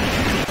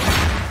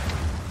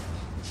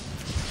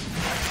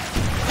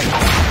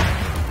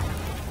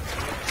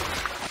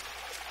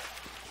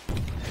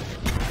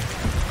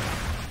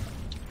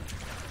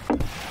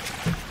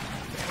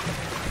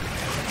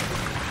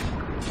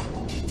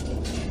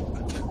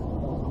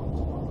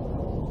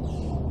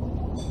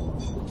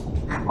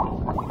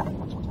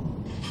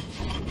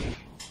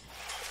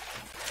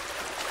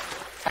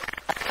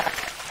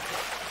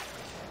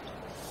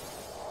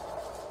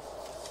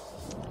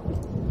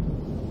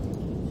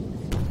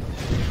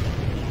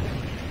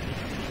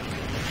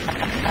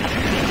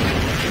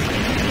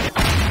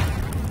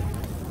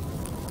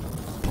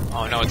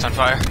 Oh no, it's on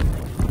fire.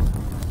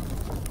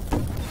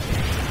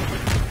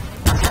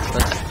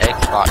 That's an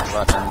Xbox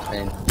weapon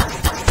thing.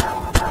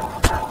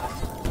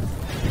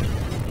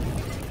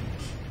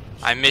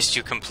 I missed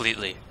you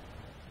completely.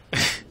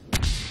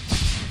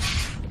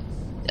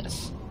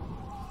 Yes.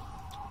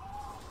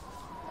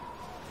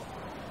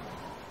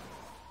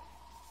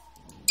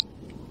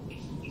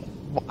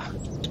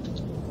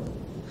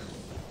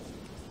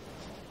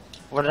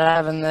 What did I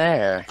have in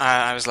there?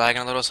 I was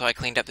lagging a little, so I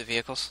cleaned up the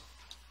vehicles.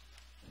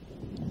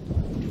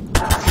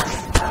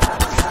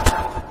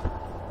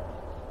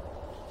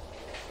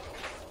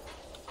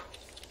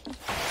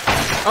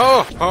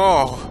 Oh!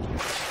 Oh!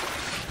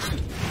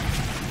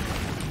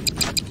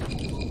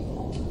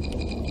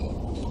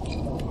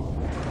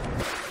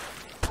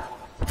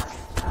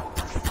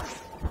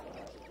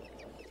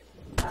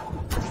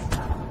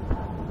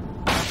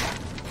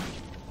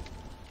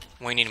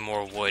 We need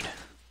more wood.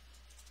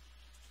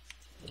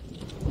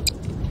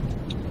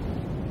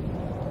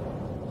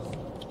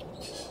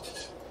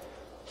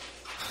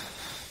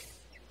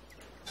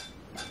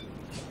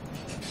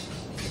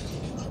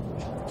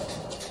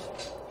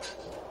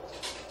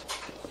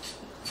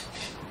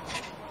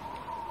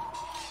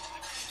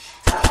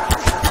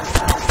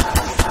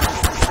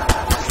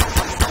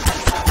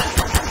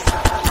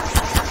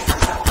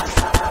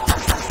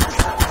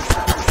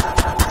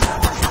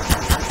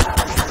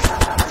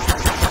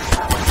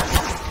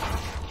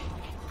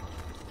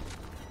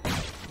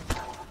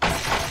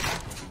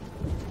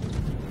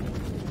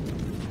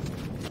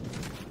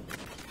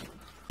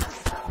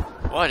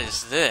 What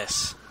is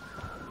this?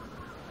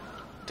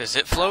 Does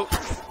it float?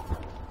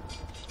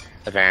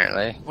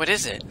 Apparently. What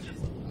is it?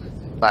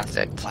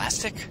 Plastic.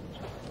 Plastic?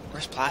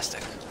 Where's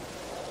plastic?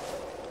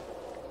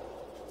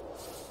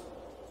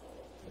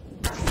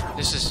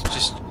 This is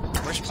just...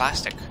 Where's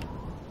plastic?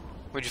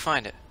 Where'd you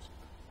find it?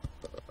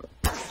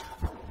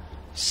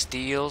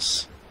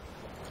 Steels,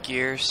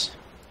 gears,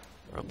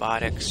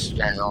 robotics,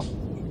 General.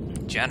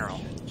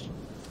 general.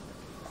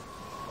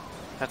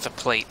 That's a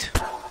plate.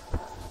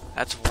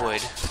 That's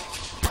wood.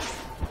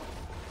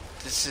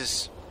 This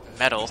is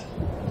metal.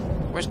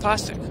 Where's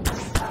plastic?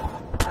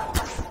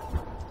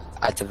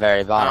 At the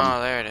very bottom.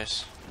 Oh, there it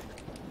is.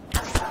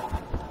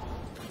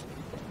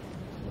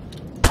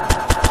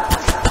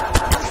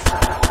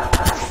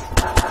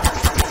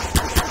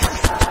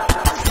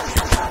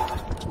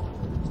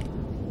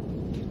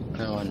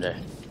 I wonder.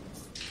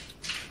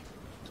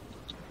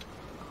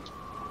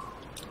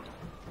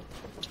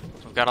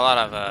 We've got a lot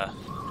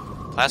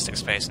of plastic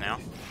space now.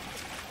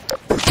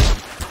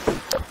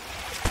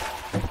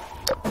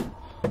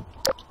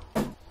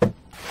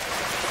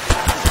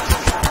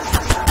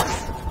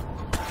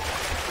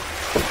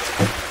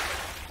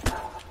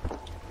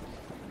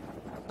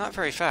 Not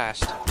very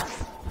fast.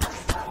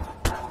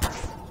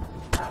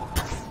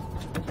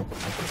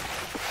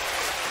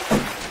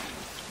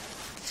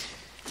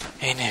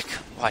 Hey Nick,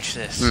 watch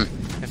this.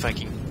 If I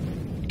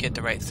can get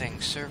the right thing.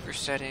 Server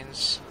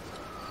settings.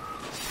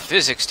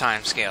 Physics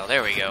timescale.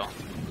 There we go.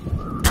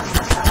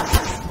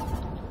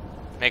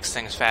 Makes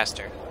things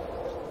faster.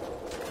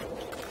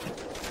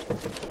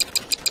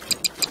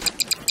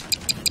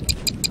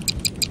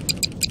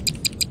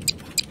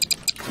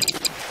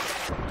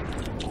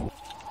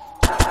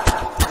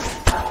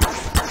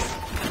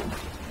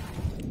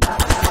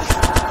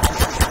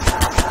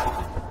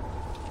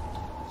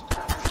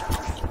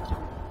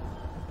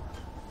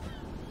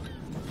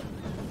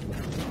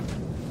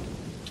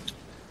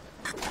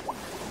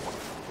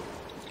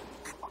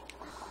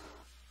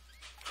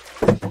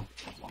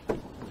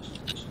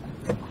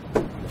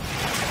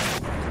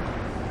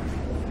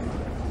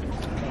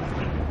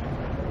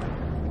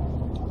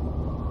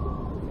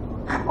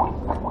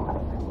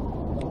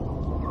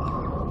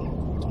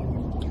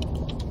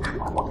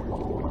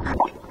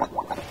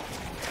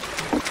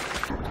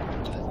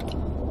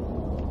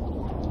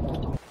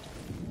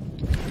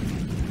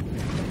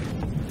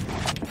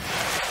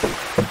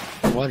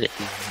 What is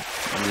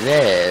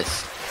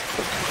this?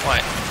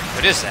 What?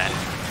 What is that?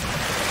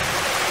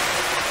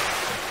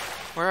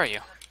 Where are you?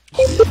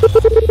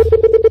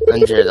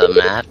 Under the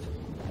map.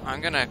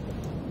 I'm gonna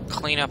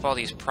clean up all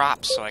these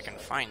props so I can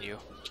find you.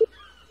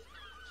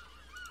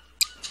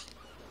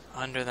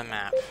 Under the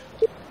map.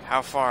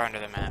 How far under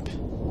the map?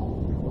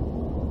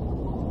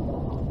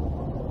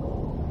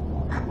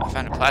 I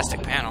found a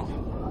plastic panel.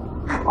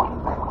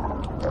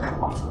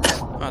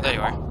 Oh, there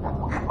you are.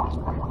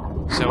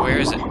 So where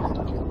is it?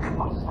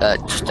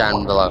 Just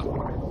down below.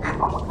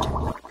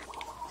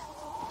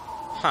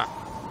 Huh.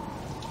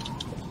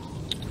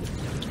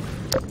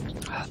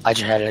 I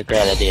just had a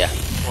great idea.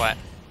 What?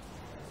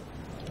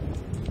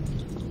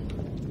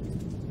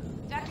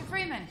 Dr.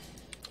 Freeman!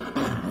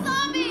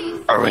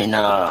 Zombies!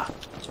 Arena.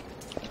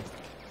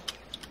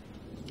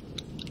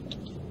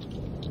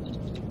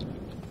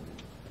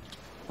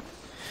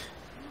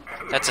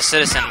 That's a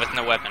citizen with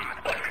no weapon.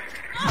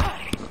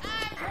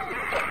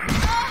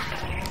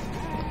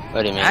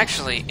 What do you mean?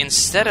 Actually,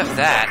 instead of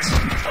that,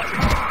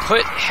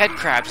 put head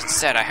crabs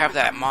instead. I have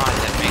that mod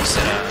that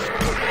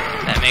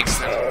makes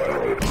them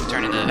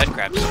turn into head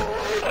crabs.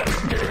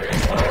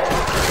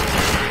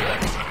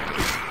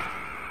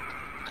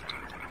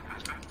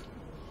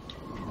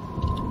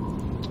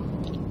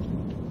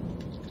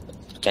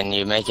 Can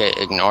you make it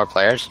ignore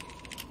players?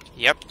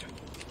 Yep.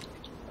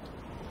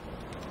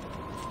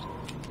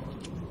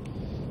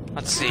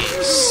 Let's see.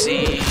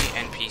 C,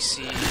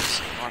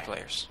 NPCs, more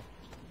players.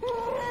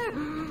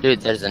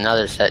 Dude, there's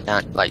another set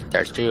down. Like,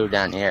 there's two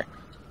down here.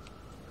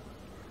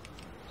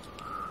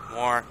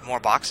 More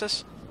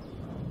boxes?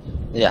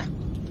 Yeah.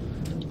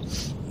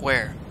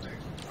 Where?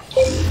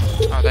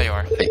 Oh, there you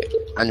are. Like,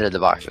 under the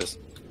boxes.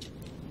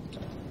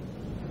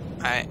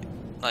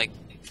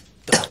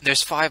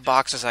 There's 5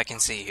 boxes I can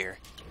see here.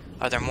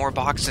 Are there more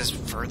boxes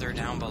further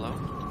down below?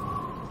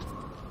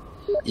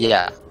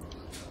 Yeah.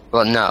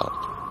 Well, no.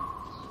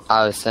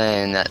 I was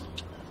saying that.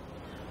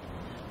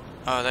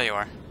 Oh, there you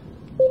are.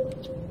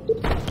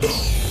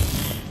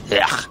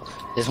 Yeah.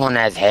 This one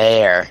has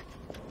hair.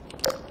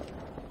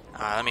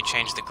 Let me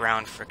change the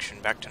ground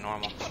friction back to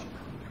normal.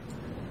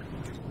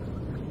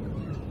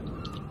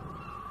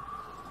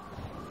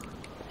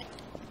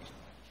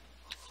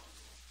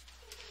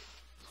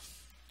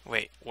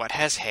 Wait, what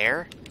has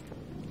hair?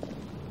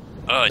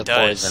 Oh, it The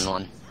does. poison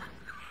one.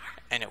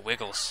 And it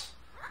wiggles.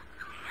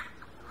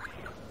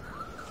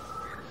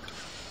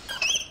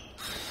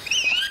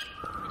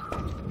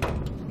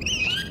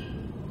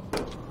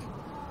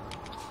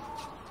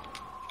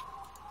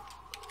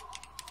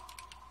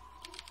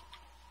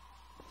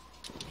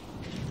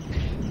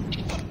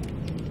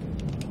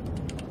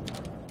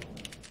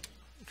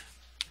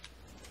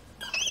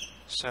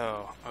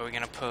 So, are we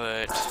gonna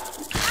put...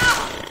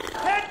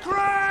 Head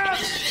crab!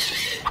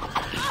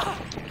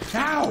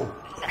 Now!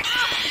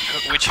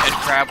 Which head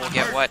crab will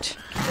get what?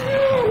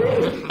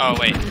 Oh,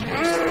 wait.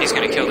 He's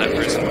gonna kill that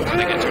person before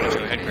they get turned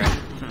into a head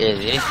crab. Is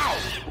he?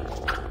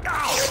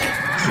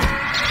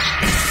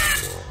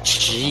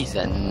 Jeez,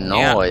 that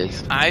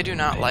noise. Yeah, I do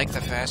not like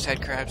the fast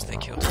head crabs. They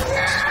kill too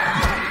fast.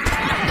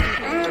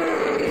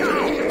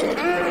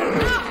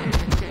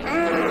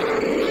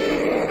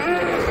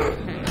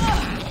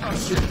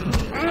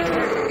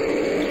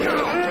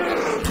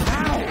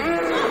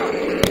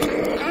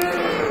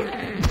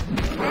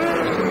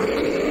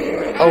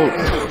 Oh,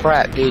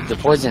 crap, dude, the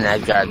poison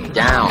head crab's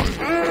down.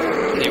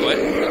 Hey, what?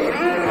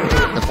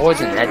 The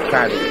poison head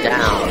crab is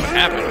down. What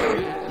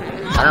happened?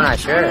 I'm not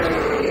sure.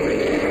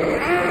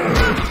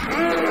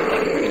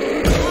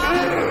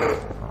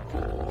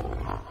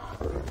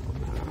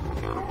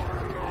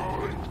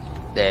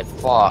 They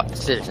fought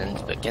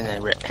citizens, but can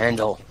they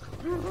handle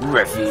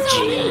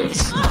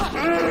refugees?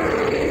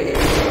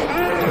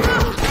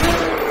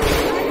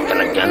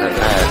 Gonna gun his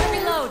head.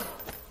 Reload!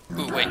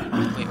 Ooh, wait.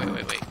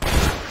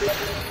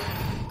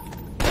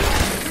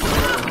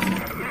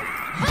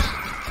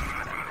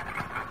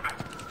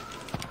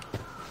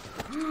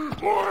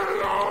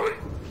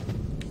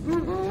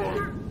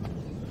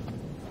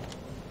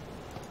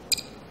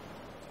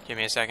 Give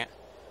me a second.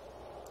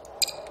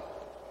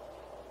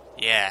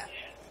 Yeah.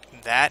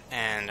 That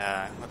and,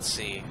 let's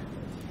see.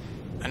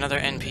 Another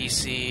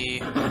NPC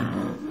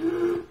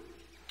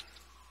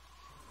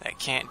that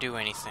can't do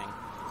anything.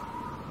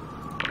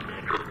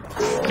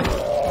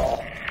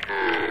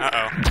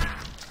 Uh-oh.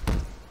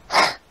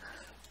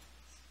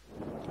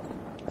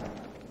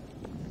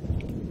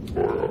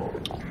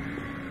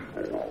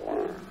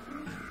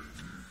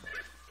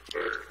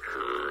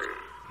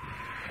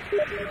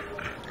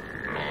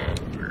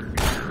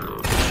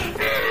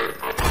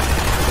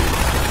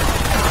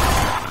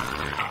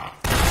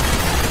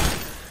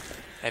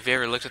 Have you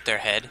ever looked at their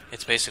head?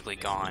 It's basically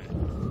gone.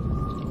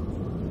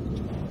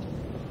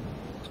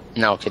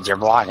 No, because you're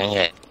blocking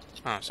it.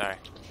 Oh, sorry.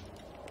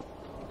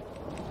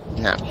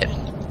 No, I'm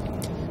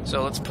kidding.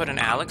 So let's put an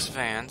Alex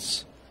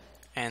Vance,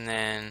 and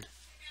then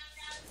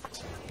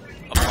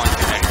a bunch of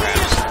head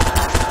crabs.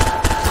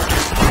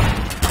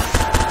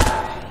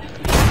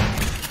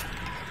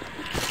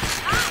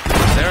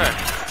 Is there a...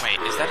 Wait,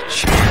 is that a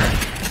chair?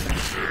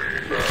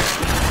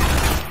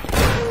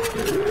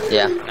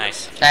 Yeah.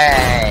 Nice.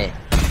 Hey!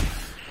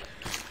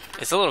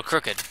 Is It's a little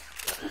crooked.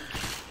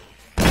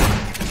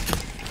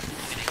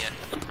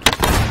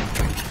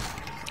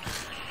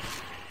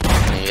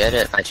 You get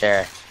it? My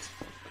chair.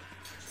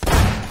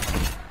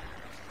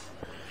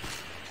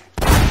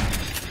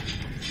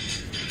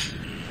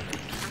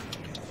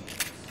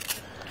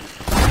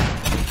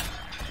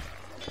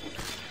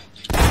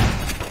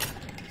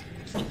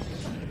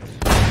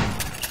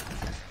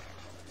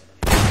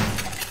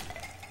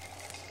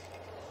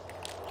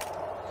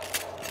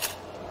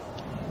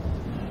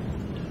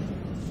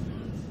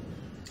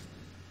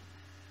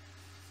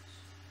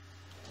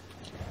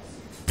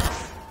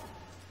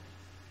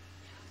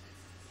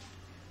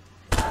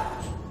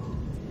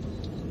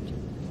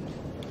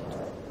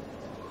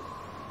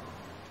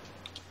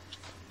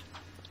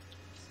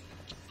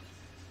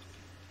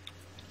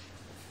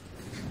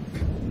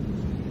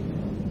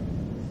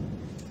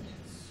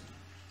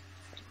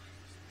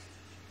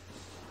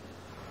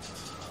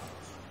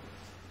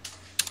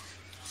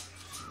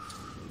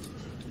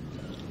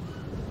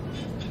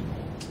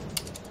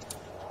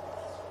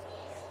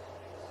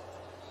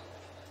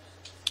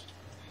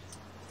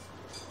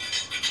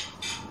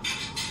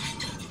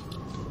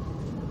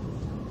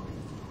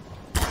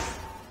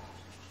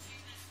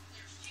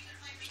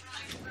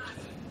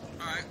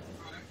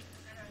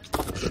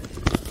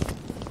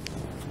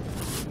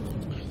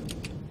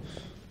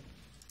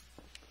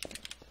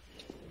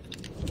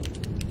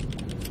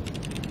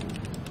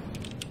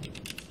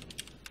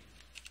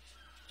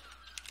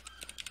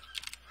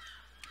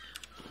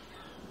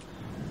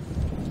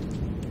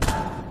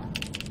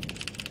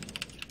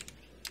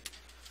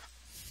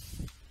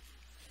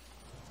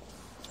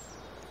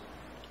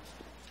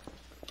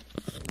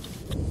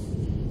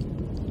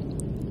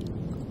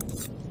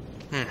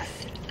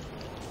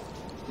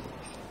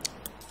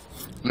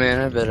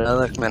 Man, I bet I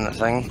look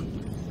menacing.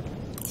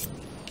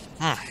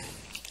 I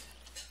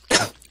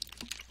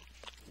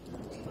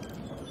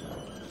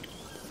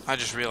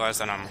just realized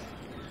that I'm...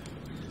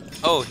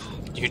 Oh,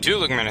 you do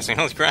look menacing,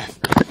 holy crap.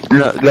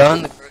 No, go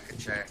on the crooked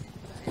chair.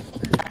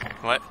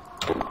 What?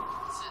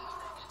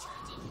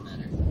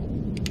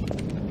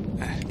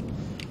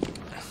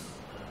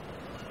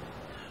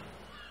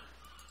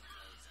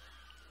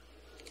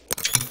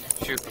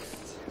 Shoot.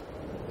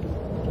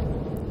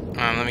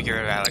 Let me get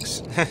rid of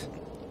Alex.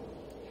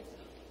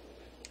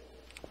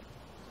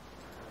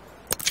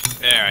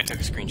 There, I took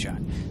a screenshot.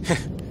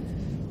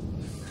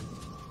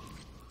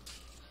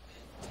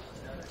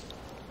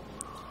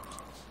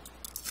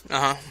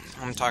 Uh-huh,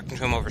 I'm talking to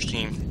him over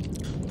Steam.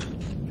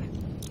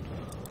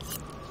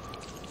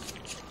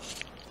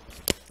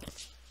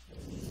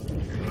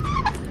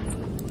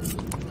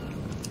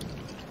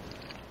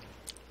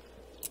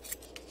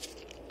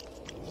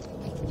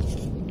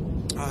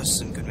 Oh, this is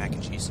some good mac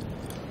and cheese.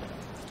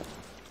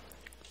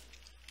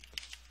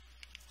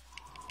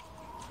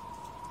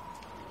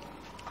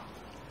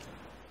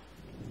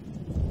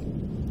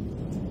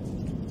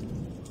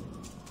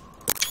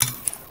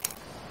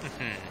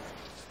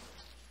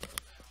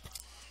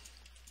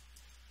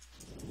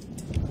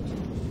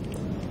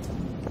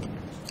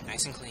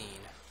 Nice and clean.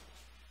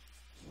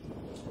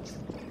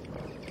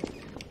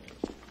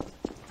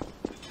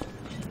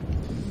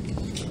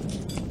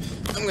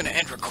 I'm gonna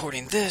end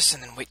recording this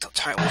and then wait till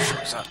Tyler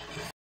shows up.